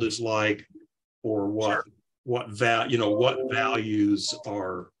world is like, or what values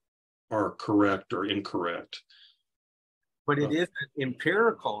are correct or incorrect. But it is an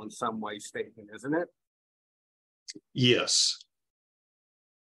empirical in some way statement, isn't it? Yes.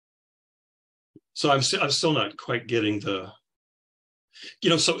 So I'm still not quite getting the,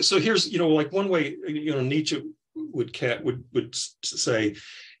 so here's, one way, Nietzsche would say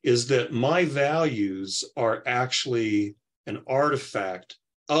is that my values are actually an artifact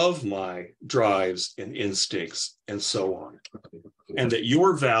of my drives and instincts and so on. And that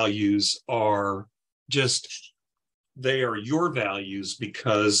your values are they are your values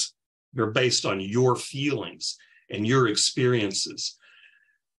because they're based on your feelings and your experiences.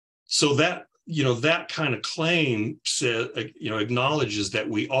 So that, that kind of claim acknowledges that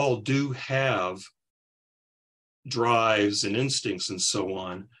we all do have drives and instincts and so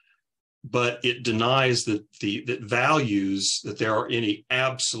on, but it denies that that there are any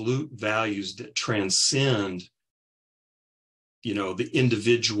absolute values that transcend, the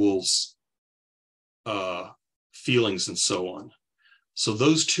individual's feelings and so on. So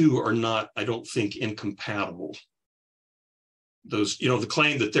those two are not, I don't think, incompatible. Those, the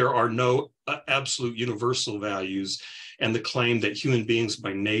claim that there are no absolute universal values and the claim that human beings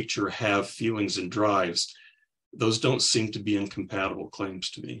by nature have feelings and drives, those don't seem to be incompatible claims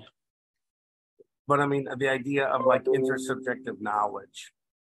to me. But I mean, the idea of like intersubjective knowledge.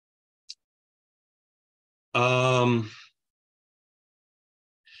 Well,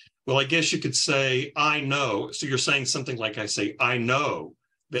 I guess you could say, I know. So you're saying something like I say, I know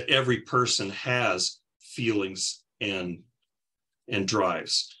that every person has feelings and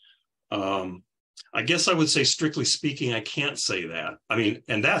drives. I guess I would say, strictly speaking, I can't say that. I mean,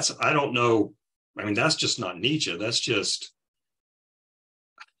 and I don't know. I mean, that's just not Nietzsche. That's just,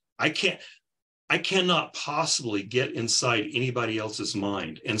 I cannot possibly get inside anybody else's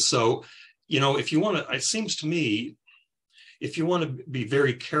mind. And so, if you want to, it seems to me, if you want to be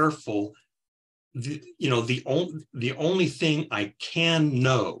very careful, the only thing I can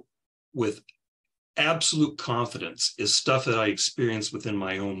know with absolute confidence is stuff that I experience within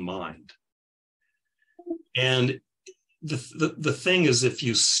my own mind. And the thing is, if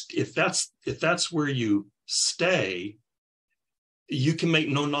that's where you stay, you can make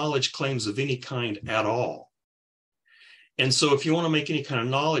no knowledge claims of any kind at all. And so if you want to make any kind of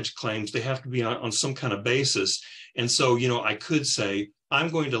knowledge claims, they have to be on some kind of basis. And so, I could say, I'm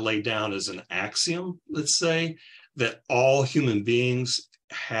going to lay down as an axiom, let's say, that all human beings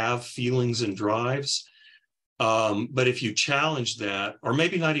have feelings and drives. But if you challenge that, or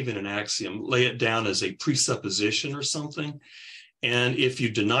maybe not even an axiom, lay it down as a presupposition or something. And if you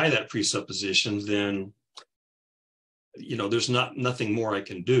deny that presupposition, then, there's nothing more I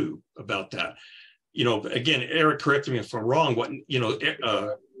can do about that. Again, Eric, correct me if I'm wrong,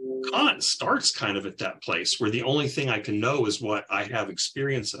 Kant starts kind of at that place where the only thing I can know is what I have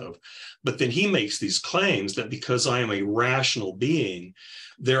experience of. But then he makes these claims that because I am a rational being,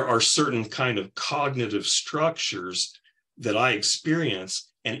 there are certain kind of cognitive structures that I experience,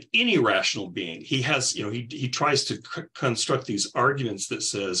 and any rational being, he has, he tries to construct these arguments that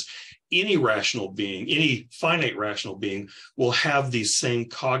says any rational being, any finite rational being will have these same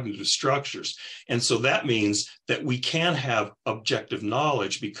cognitive structures. And so that means that we can have objective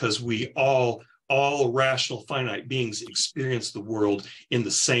knowledge because we all rational finite beings experience the world in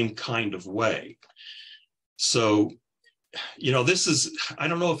the same kind of way. So, this is, I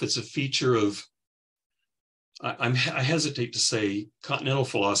don't know if it's a feature of, I hesitate to say continental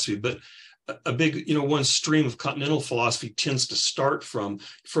philosophy, but a big, one stream of continental philosophy tends to start from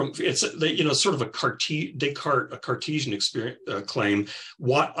it's, sort of a Cartesian experience claim.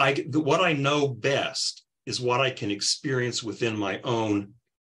 What I know best is what I can experience within my own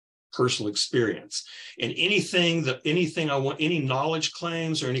personal experience. And anything I want, any knowledge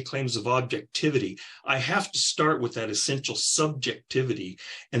claims or any claims of objectivity, I have to start with that essential subjectivity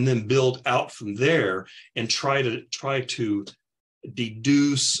and then build out from there and try to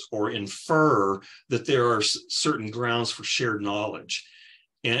deduce or infer that there are certain grounds for shared knowledge.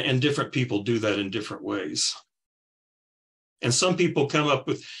 And different people do that in different ways. And some people come up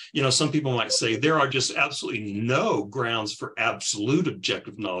with, some people might say there are just absolutely no grounds for absolute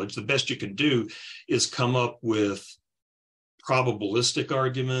objective knowledge. The best you can do is come up with probabilistic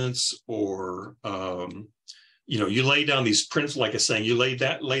arguments, or, you lay down these principles, like I was saying, you lay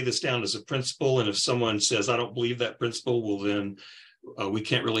this down as a principle. And if someone says, I don't believe that principle, well, then we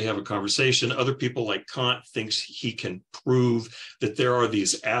can't really have a conversation. Other people, like Kant, thinks he can prove that there are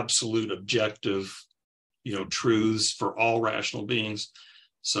these absolute objective truths for all rational beings.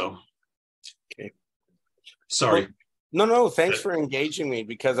 So, okay. Sorry. Well, no, thanks for engaging me,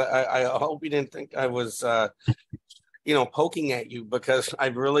 because I hope you didn't think I was, poking at you, because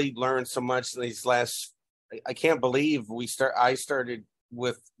I've really learned so much in these last, I can't believe I started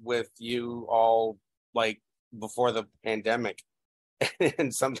with you all like before the pandemic.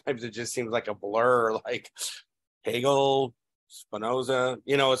 And sometimes it just seems like a blur, like Hegel, Spinoza,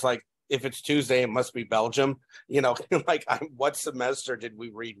 it's like, if it's Tuesday, it must be Belgium, like what semester did we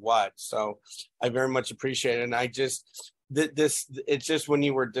read what? So I very much appreciate it. And I just, it's just when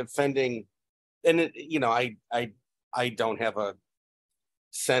you were defending, and I don't have a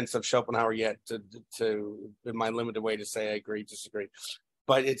sense of Schopenhauer yet to in my limited way to say I agree, disagree,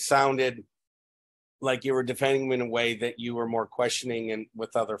 but it sounded like you were defending him in a way that you were more questioning and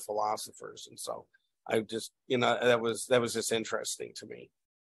with other philosophers. And so I just, that was just interesting to me.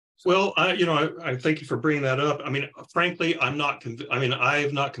 Well, I thank you for bringing that up. I mean, frankly, I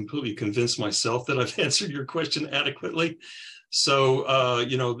have not completely convinced myself that I've answered your question adequately. So,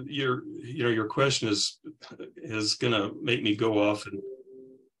 your question is going to make me go off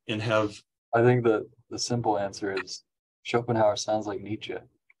and have. I think the simple answer is Schopenhauer sounds like Nietzsche.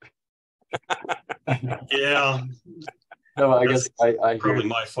 Yeah. No, I guess I hear probably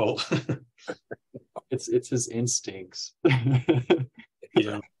my fault. It's his instincts.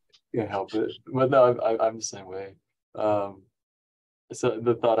 Yeah. Can't help it. But no, I'm the same way. So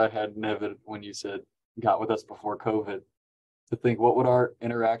the thought I had, Nevin, when you said got with us before COVID, to think what would our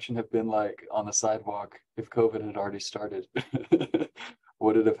interaction have been like on the sidewalk if COVID had already started?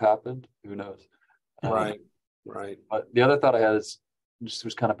 Would it have happened? Who knows? Right. But the other thought I had is just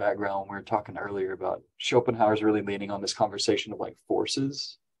was kind of background. We were talking earlier about Schopenhauer's really leaning on this conversation of like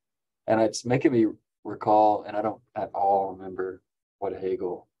forces. And it's making me recall, and I don't at all remember what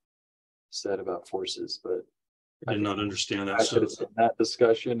Hegel said about forces, but I did not understand that. So in that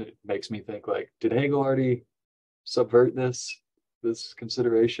discussion, it makes me think like, did Hegel already subvert this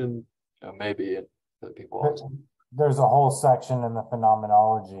consideration? Maybe that people also. There's a whole section in the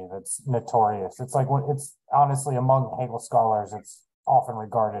phenomenology that's notorious. It's like it's honestly among Hegel scholars, it's often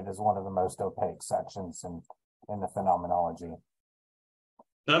regarded as one of the most opaque sections in the phenomenology.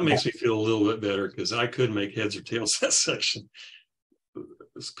 That makes me feel a little bit better because I couldn't make heads or tails that section. I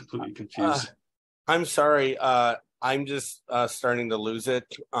was completely confused. I'm sorry. I'm just starting to lose it.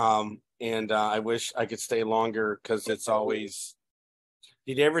 And I wish I could stay longer because it's always.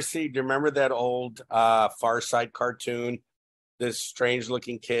 Do you remember that old Far Side cartoon? This strange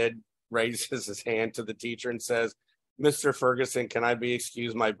looking kid raises his hand to the teacher and says, "Mr. Ferguson, can I be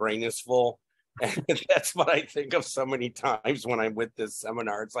excused? My brain is full." And that's what I think of so many times when I'm with this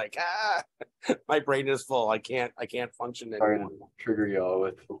seminar. It's like, my brain is full. I can't function anymore. Sorry to trigger y'all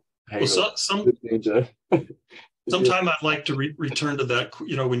with Hegel. Well, sometime I'd like to return to that.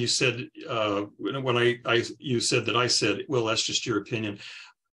 When you said when you said that I said, well, that's just your opinion.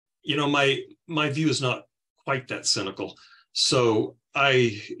 My view is not quite that cynical. So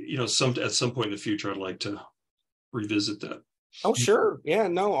at some point in the future, I'd like to revisit that. Oh, sure. Yeah,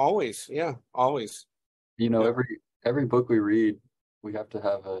 no, always. Yeah, always. Every book we read, we have to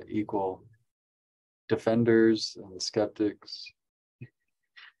have equal defenders and skeptics.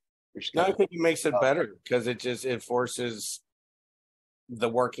 No, I think it makes it better because it forces the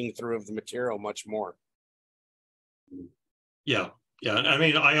working through of the material much more. Yeah. I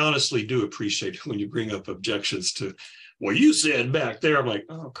mean, I honestly do appreciate it when you bring up objections to, well, you said back there. I'm like,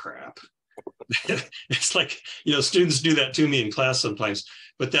 oh crap. It's like, students do that to me in class sometimes,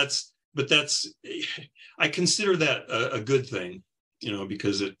 but that's I consider that a good thing,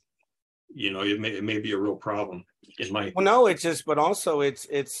 because it may be a real problem in my. Well, no, it's just, but also it's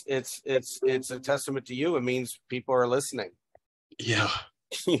a testament to you. It means people are listening. Yeah.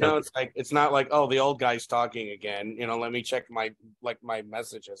 It's like, it's not like, oh, the old guy's talking again, let me check my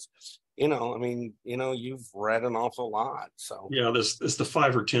messages. I mean, you've read an awful lot. So yeah, there's the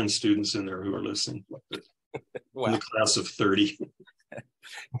 5 or 10 students in there who are listening. Well, in the class of 30.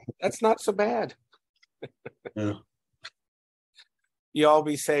 That's not so bad. Yeah. You all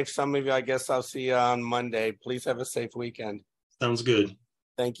be safe. Some of you, I guess I'll see you on Monday. Please have a safe weekend. Sounds good.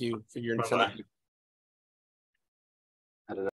 Thank you for your time.